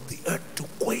kings of the earth to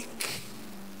quake,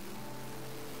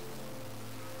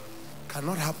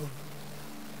 cannot happen.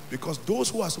 Because those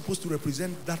who are supposed to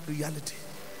represent that reality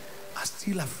are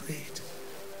still afraid.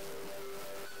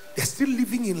 They're still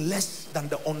living in less than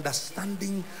the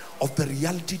understanding of the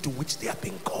reality to which they are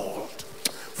being called.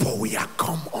 For we are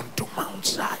come unto Mount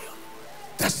Zion,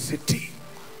 the city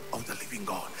of the living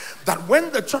God. That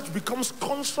when the church becomes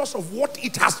conscious of what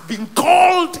it has been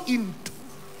called into,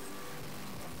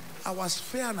 our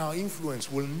sphere and our influence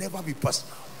will never be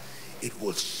personal. It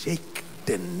will shake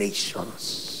the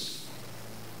nations.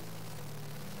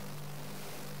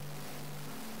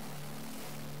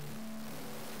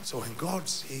 So when God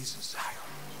says Zion,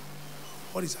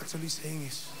 what he's actually saying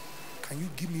is, can you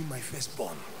give me my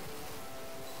firstborn?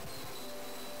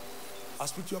 I'll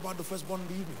speak to you about the firstborn in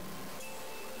the evening.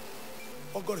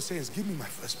 What God is saying is, give me my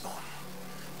firstborn.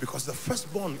 Because the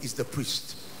firstborn is the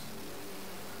priest.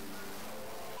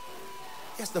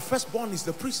 Yes, the firstborn is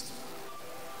the priest.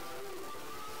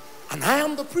 And I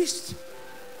am the priest.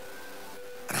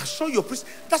 And I'll show you a priest.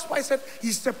 That's why I said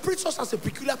he separates us as a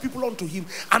peculiar people unto him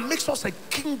and makes us a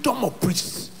kingdom of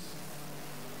priests.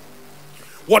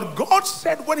 What God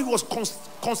said when he was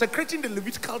consecrating the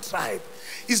Levitical tribe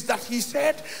is that he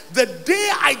said, the day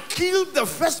I killed the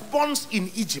firstborns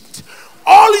in Egypt,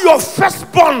 all your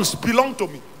firstborns belong to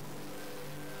me.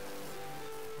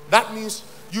 That means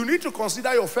you need to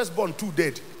consider your firstborn too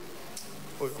dead.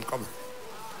 Oh, I'm coming.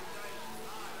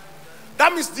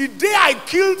 That means the day I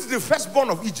killed the firstborn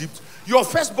of Egypt, your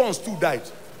firstborns too died.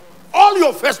 All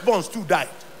your firstborns too died.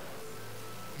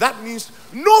 That means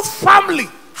no family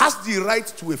has the right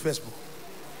to a firstborn.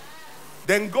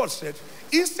 Then God said,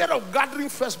 instead of gathering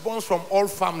firstborns from all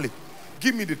family,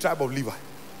 give me the tribe of Levi.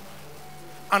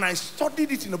 And I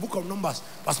studied it in the book of Numbers,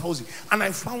 Pastor Posey, and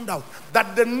I found out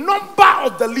that the number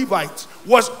of the Levites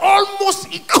was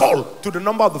almost equal to the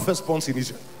number of the firstborns in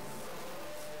Israel.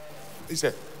 He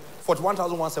said,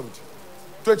 41,170.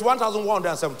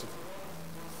 21,170.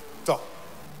 So,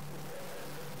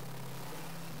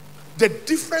 the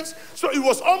difference, so it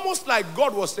was almost like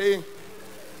God was saying,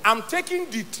 I'm taking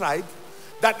the tribe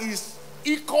that is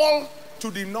equal to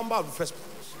the number of the firstborns.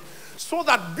 So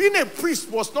that being a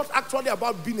priest was not actually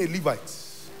about being a Levite.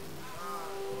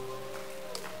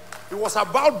 It was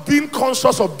about being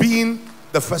conscious of being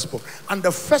the firstborn. And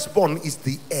the firstborn is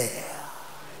the heir.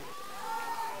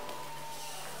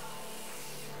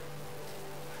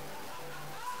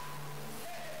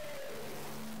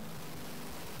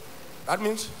 That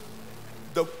means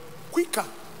the quicker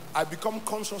I become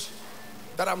conscious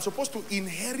that I'm supposed to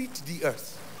inherit the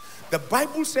earth. The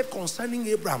Bible said concerning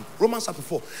Abraham, Romans chapter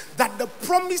 4, that the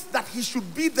promise that he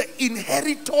should be the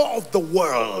inheritor of the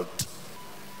world.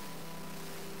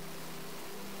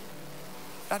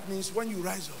 That means when you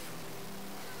rise up,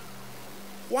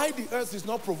 why the earth is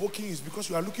not provoking is because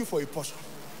you are looking for a portion.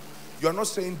 You are not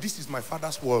saying, this is my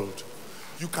father's world.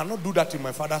 You cannot do that in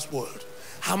my father's world.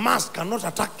 Hamas cannot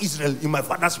attack Israel in my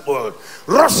father's world.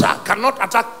 Russia cannot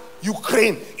attack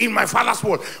Ukraine in my father's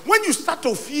world. When you start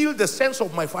to feel the sense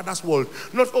of my father's world,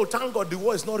 not, oh, thank God the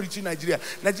war is not reaching Nigeria.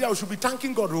 Nigeria, we should be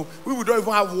thanking God. We don't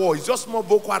even have war. It's just more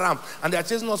Boko Haram. And they are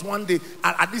chasing us one day.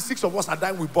 At least 6 of us are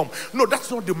dying with bomb. No,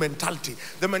 that's not the mentality.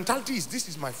 The mentality is, this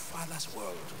is my father's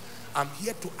world. I'm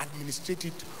here to administrate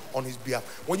it on his behalf.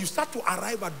 When you start to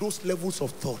arrive at those levels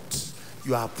of thought,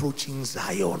 you are approaching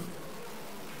Zion.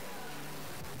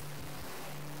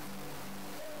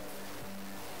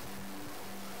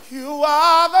 You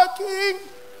are the King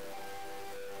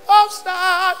of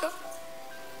Zion.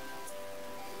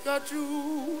 Your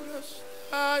Judas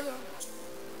Zion.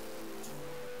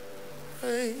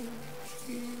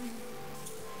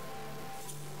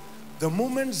 The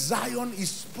moment Zion is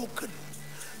spoken,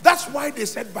 that's why they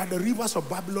said by the rivers of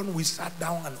Babylon we sat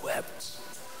down and wept.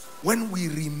 When we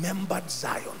remembered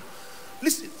Zion.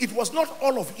 Listen, it was not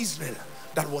all of Israel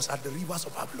that was at the rivers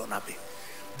of Babylon Abbey.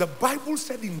 The Bible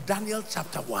said in Daniel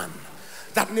chapter 1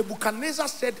 that Nebuchadnezzar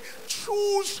said,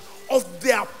 choose of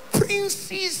their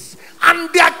princes and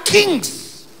their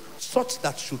kings such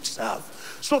that should serve.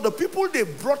 So the people they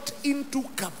brought into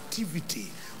captivity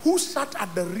who sat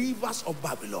at the rivers of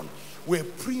Babylon were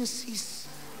princes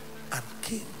and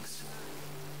kings.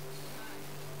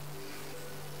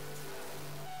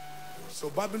 So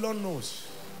Babylon knows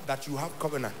that you have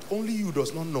covenant. Only you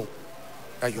does not know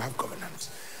that you have covenant.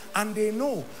 And they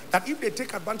know that if they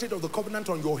take advantage of the covenant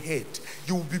on your head,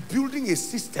 you will be building a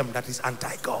system that is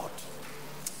anti-God.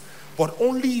 But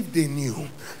only if they knew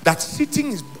that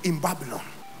sitting in Babylon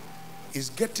is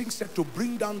getting set to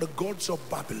bring down the gods of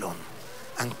Babylon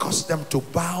and cause them to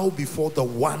bow before the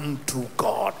one true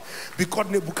God. Because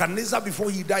Nebuchadnezzar,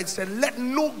 before he died, said, let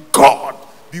no God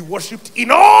be worshipped in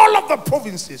all of the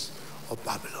provinces of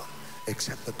Babylon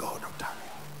except the God of Daniel.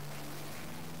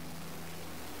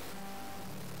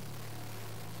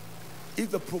 If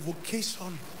the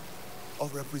provocation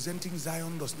of representing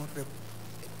Zion does not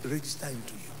register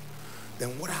into you,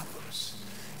 then what happens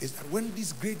is that when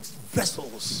these great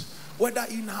vessels, whether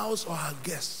in-house or our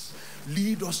guests,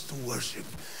 lead us to worship,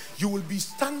 you will be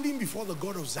standing before the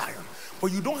God of Zion,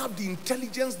 but you don't have the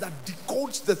intelligence that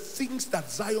decodes the things that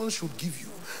Zion should give you,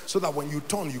 so that when you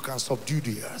turn, you can subdue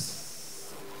the earth.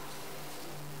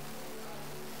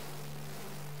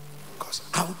 Because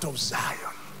out of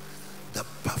Zion, the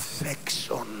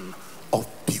perfection of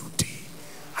beauty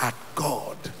had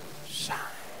God shined.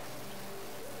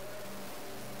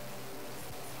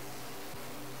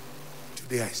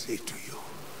 Today I say to you,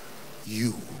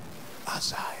 you are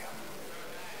Zion.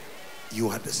 You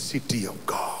are the city of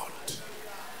God.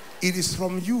 It is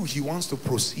from you he wants to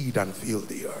proceed and fill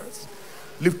the earth.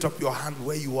 Lift up your hand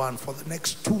where you are, and for the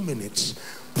next 2 minutes,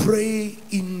 pray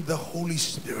in the Holy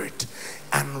Spirit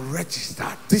and register.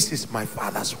 This is my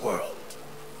Father's world.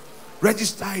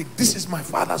 Register it. This is my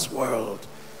Father's world.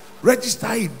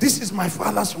 Register it. This is my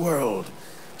Father's world.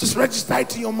 Just register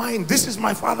it in your mind. This is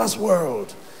my Father's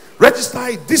world. Register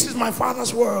it. This is my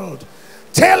Father's world.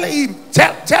 Tell him,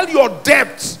 tell your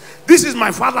depths, this is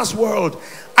my Father's world.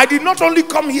 I did not only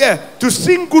come here to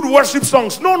sing good worship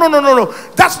songs. No.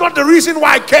 That's not the reason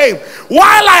why I came.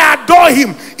 While I adore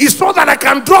him, is so that I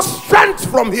can draw strength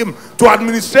from him to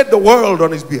administrate the world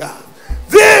on his behalf.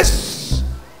 This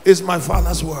is my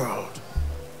Father's world.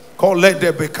 Come on,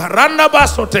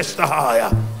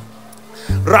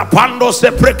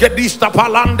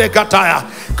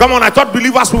 I thought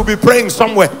believers will be praying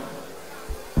somewhere.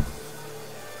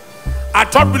 I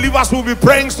thought believers will be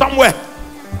praying somewhere.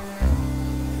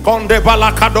 Konde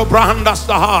balakado brahanda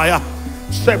stahaya.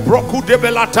 Sebroku de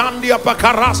belatandia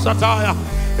pakarasataya.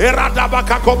 Erada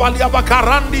bakakobalia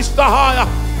bakarandi stahaya.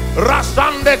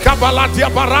 Rasande kabalatia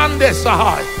barande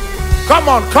sahaya. Come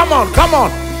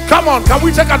on. Can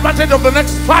we take advantage of the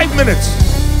next 5 minutes?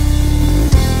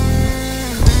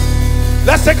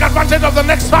 Let's take advantage of the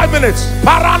next 5 minutes.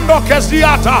 Parando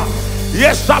keziata.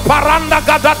 Yes, paranda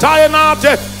gadataya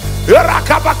nate.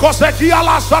 Erakabakosekia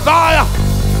la sadaya.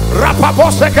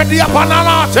 Rapabosekedia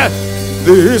pananate.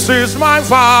 This is my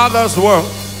Father's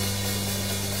world,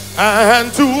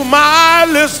 and to my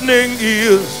listening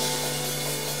ears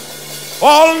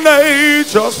all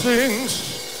nature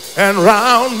sings, and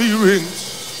round me rings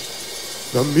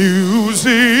the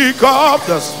music of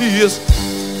the spheres.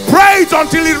 Pray it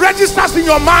until it registers in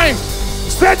your mind.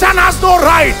 Satan has no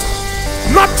right,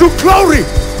 not to glory,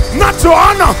 not to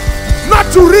honor, not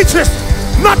to riches,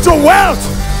 not to wealth,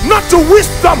 not to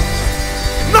wisdom,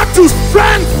 not to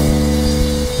strength.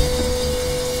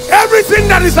 Everything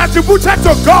that is attributed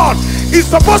to God is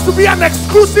supposed to be an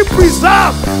exclusive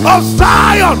preserve of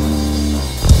Zion.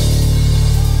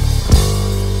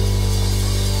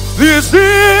 This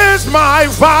is my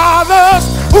Father's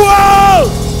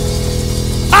world.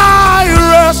 I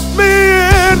rest me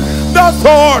in the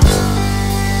thoughts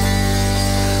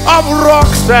of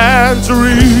rocks and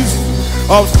trees,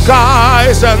 of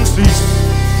skies and seas.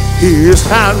 His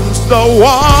hands the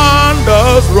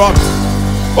wonders wrought.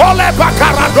 Ole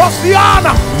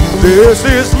Bakaradosiana. This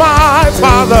is my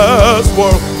Father's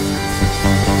world.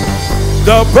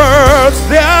 The birds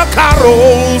their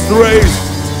carols raise,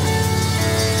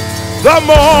 the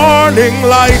morning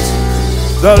light,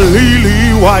 the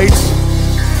lily white,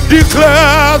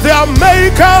 declare their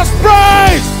Maker's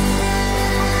praise.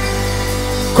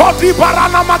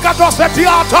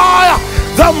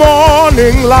 The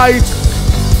morning light,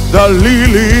 the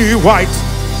lily white,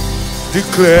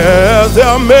 declare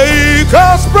their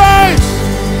Maker's praise.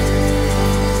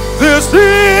 This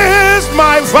is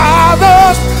my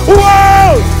Father's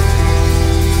world.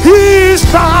 He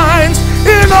shines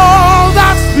in all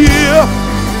that's here.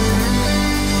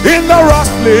 In the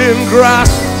rustling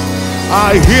grass,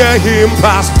 I hear him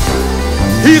pass.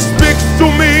 He speaks to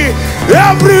me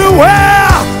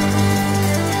everywhere.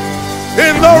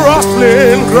 In the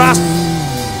rustling grass,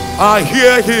 I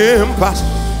hear him pass.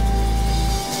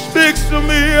 Speaks to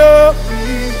me everywhere.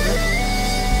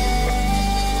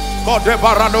 God de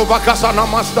barano bakasana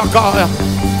mastakaya.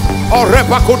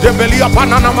 Orebako de belia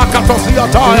panana makatosia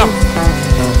taya.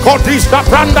 Kodista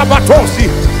branda batosi.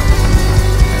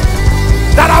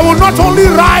 That I will not only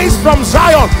rise from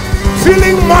Zion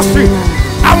feeling musty,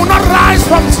 I will not rise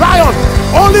from Zion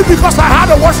only because I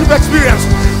had a worship experience.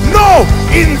 No,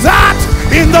 in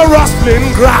the rustling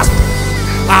grass,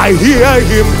 I hear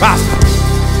him pass.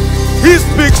 He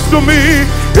speaks to me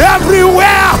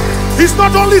everywhere. He's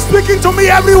not only speaking to me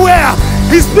everywhere,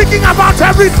 he's speaking about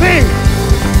everything.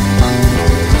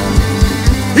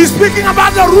 He's speaking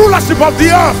about the rulership of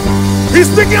the earth. He's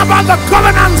speaking about the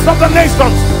governance of the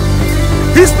nations.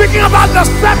 He's speaking about the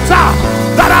scepter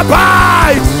that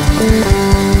abides.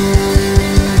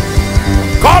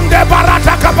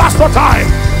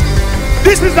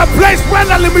 This is the place where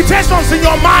the limitations in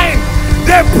your mind,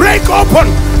 they break open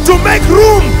to make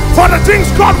room for the things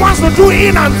God wants to do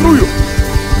in and through you.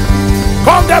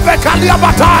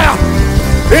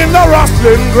 In the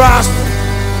rustling grass,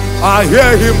 I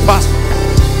hear him pass.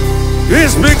 He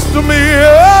speaks to me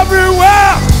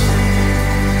everywhere.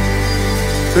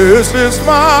 This is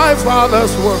my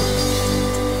Father's work.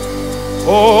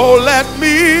 Oh, let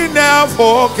me never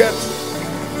forget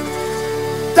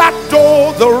that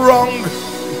though the wrong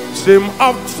seem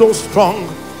up so strong,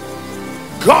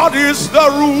 God is the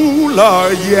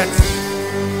ruler yet.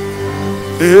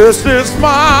 This is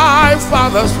my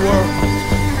Father's work.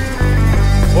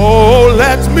 Oh,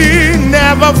 let me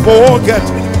never forget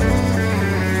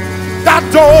that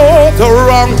though the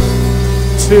wrong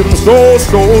seems so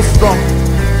strong,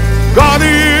 God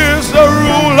is the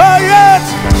ruler yet.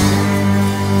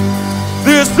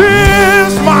 This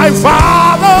is my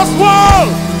Father's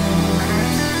world.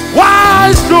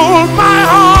 Why should my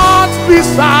heart be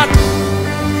sad?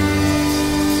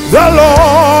 The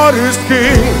Lord is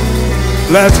King.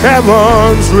 Let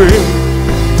heavens ring.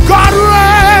 God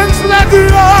reigns. Let the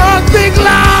earth be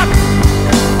glad.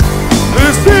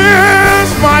 This is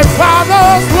my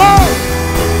Father's world.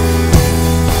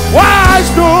 Why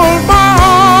should my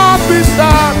heart be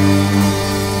sad?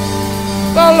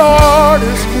 The Lord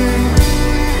is King.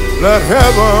 Let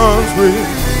heavens ring.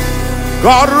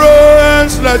 God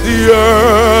reigns. Let the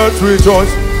earth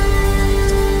rejoice.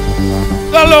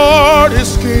 The Lord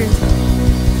is King.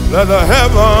 Let the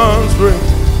heavens ring.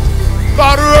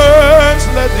 God reigns.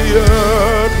 Let the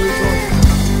earth rejoice.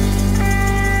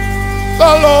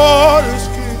 The Lord is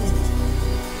King.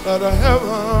 Let the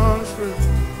heavens ring.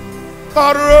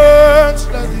 God reigns.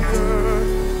 Let the earth.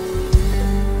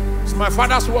 It's my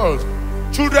Father's world.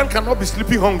 Children cannot be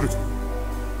sleeping hungry.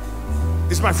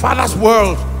 It's my Father's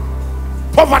world.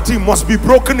 Poverty must be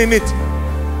broken in it.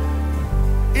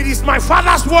 It is my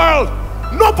Father's world.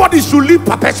 Nobody should live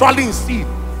perpetually in sin.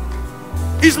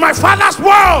 It's my Father's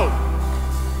world.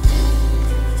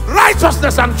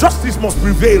 Righteousness and justice must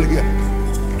prevail here.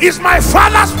 It's my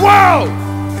Father's world.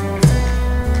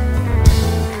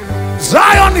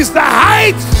 Zion is the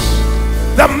height,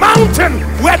 the mountain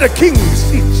where the King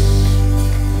sits.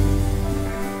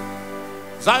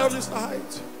 Zion is the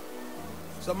height.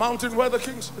 It's the mountain where the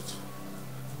King sits.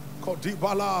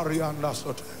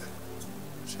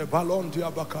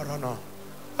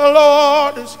 The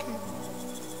Lord is King.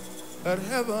 let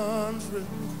heavens ring.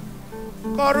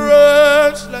 God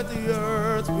reigns, let the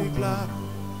earth be glad.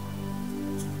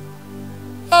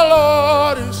 The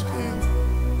Lord is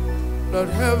King, let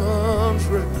heavens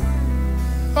ring.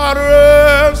 God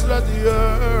reigns, let the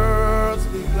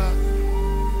earth be glad.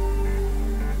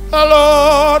 The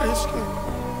Lord is King,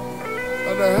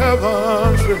 let the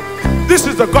heavens ring. This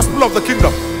is the gospel of the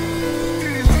kingdom.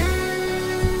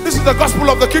 This is the gospel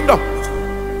of the kingdom.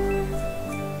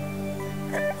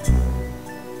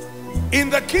 In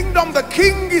the kingdom, the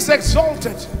king is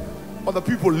exalted, but the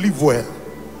people live well.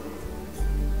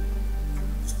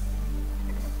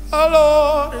 The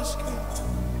Lord is King,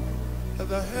 let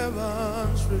the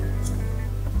heavens ring.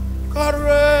 God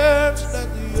reigns, let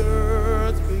the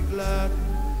earth be glad.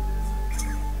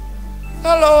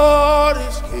 The Lord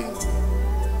is King,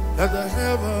 let the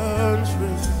heavens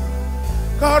ring.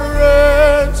 God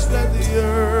reigns, let the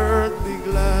earth be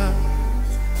glad.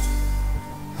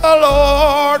 The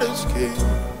Lord is King,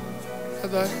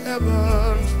 let the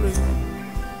heavens ring.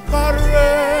 God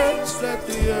reigns, let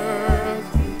the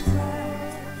earth be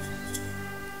glad.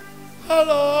 The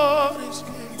Lord is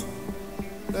King,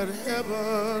 let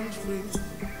heavens ring.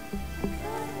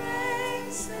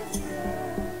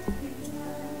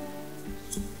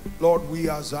 Lord, we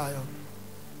are Zion.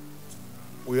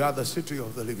 We are the city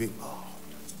of the living God.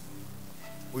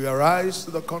 We arise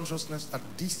to the consciousness that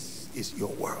this is your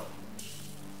world.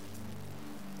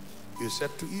 You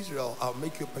said to Israel, I'll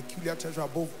make you a peculiar treasure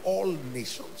above all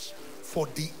nations, for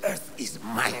the earth is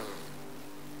mine.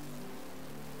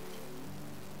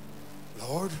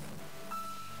 Lord,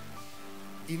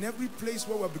 in every place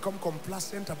where we've become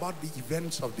complacent about the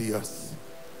events of the earth,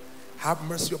 have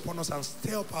mercy upon us and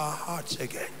stir up our hearts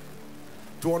again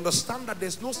to understand that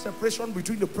there's no separation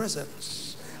between the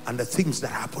presence and the things that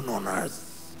happen on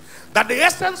earth. That the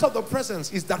essence of the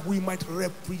presence is that we might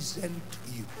represent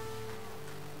you.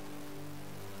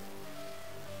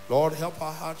 Lord, help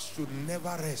our hearts to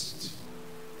never rest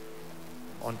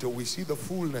until we see the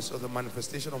fullness of the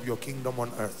manifestation of your kingdom on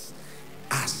earth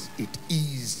as it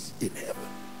is in heaven.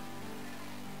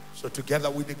 So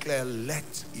together we declare,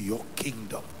 let your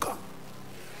kingdom come.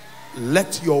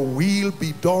 Let your will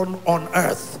be done on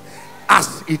earth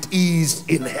as it is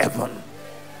in heaven.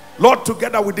 Lord,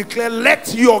 together we declare,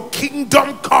 let your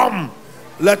kingdom come.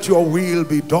 Let your will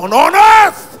be done on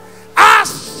earth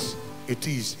as it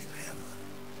is in heaven.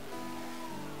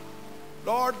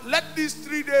 Lord, let these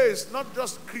 3 days not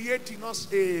just create in us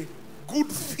a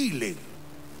good feeling.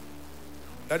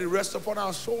 Let it rest upon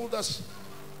our shoulders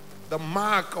the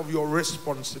mark of your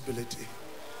responsibility.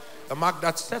 The mark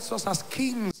that sets us as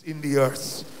kings in the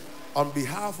earth on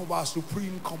behalf of our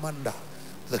supreme commander,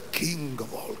 the King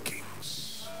of all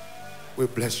kings. We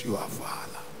bless you, our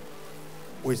Father.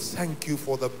 We thank you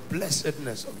for the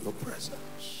blessedness of your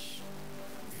presence.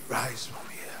 We rise from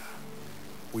here.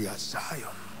 We are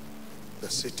Zion, the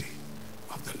city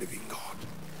of the living God.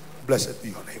 Blessed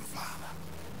be your name, Father.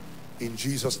 In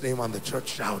Jesus' name, and the church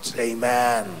shouts,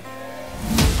 amen.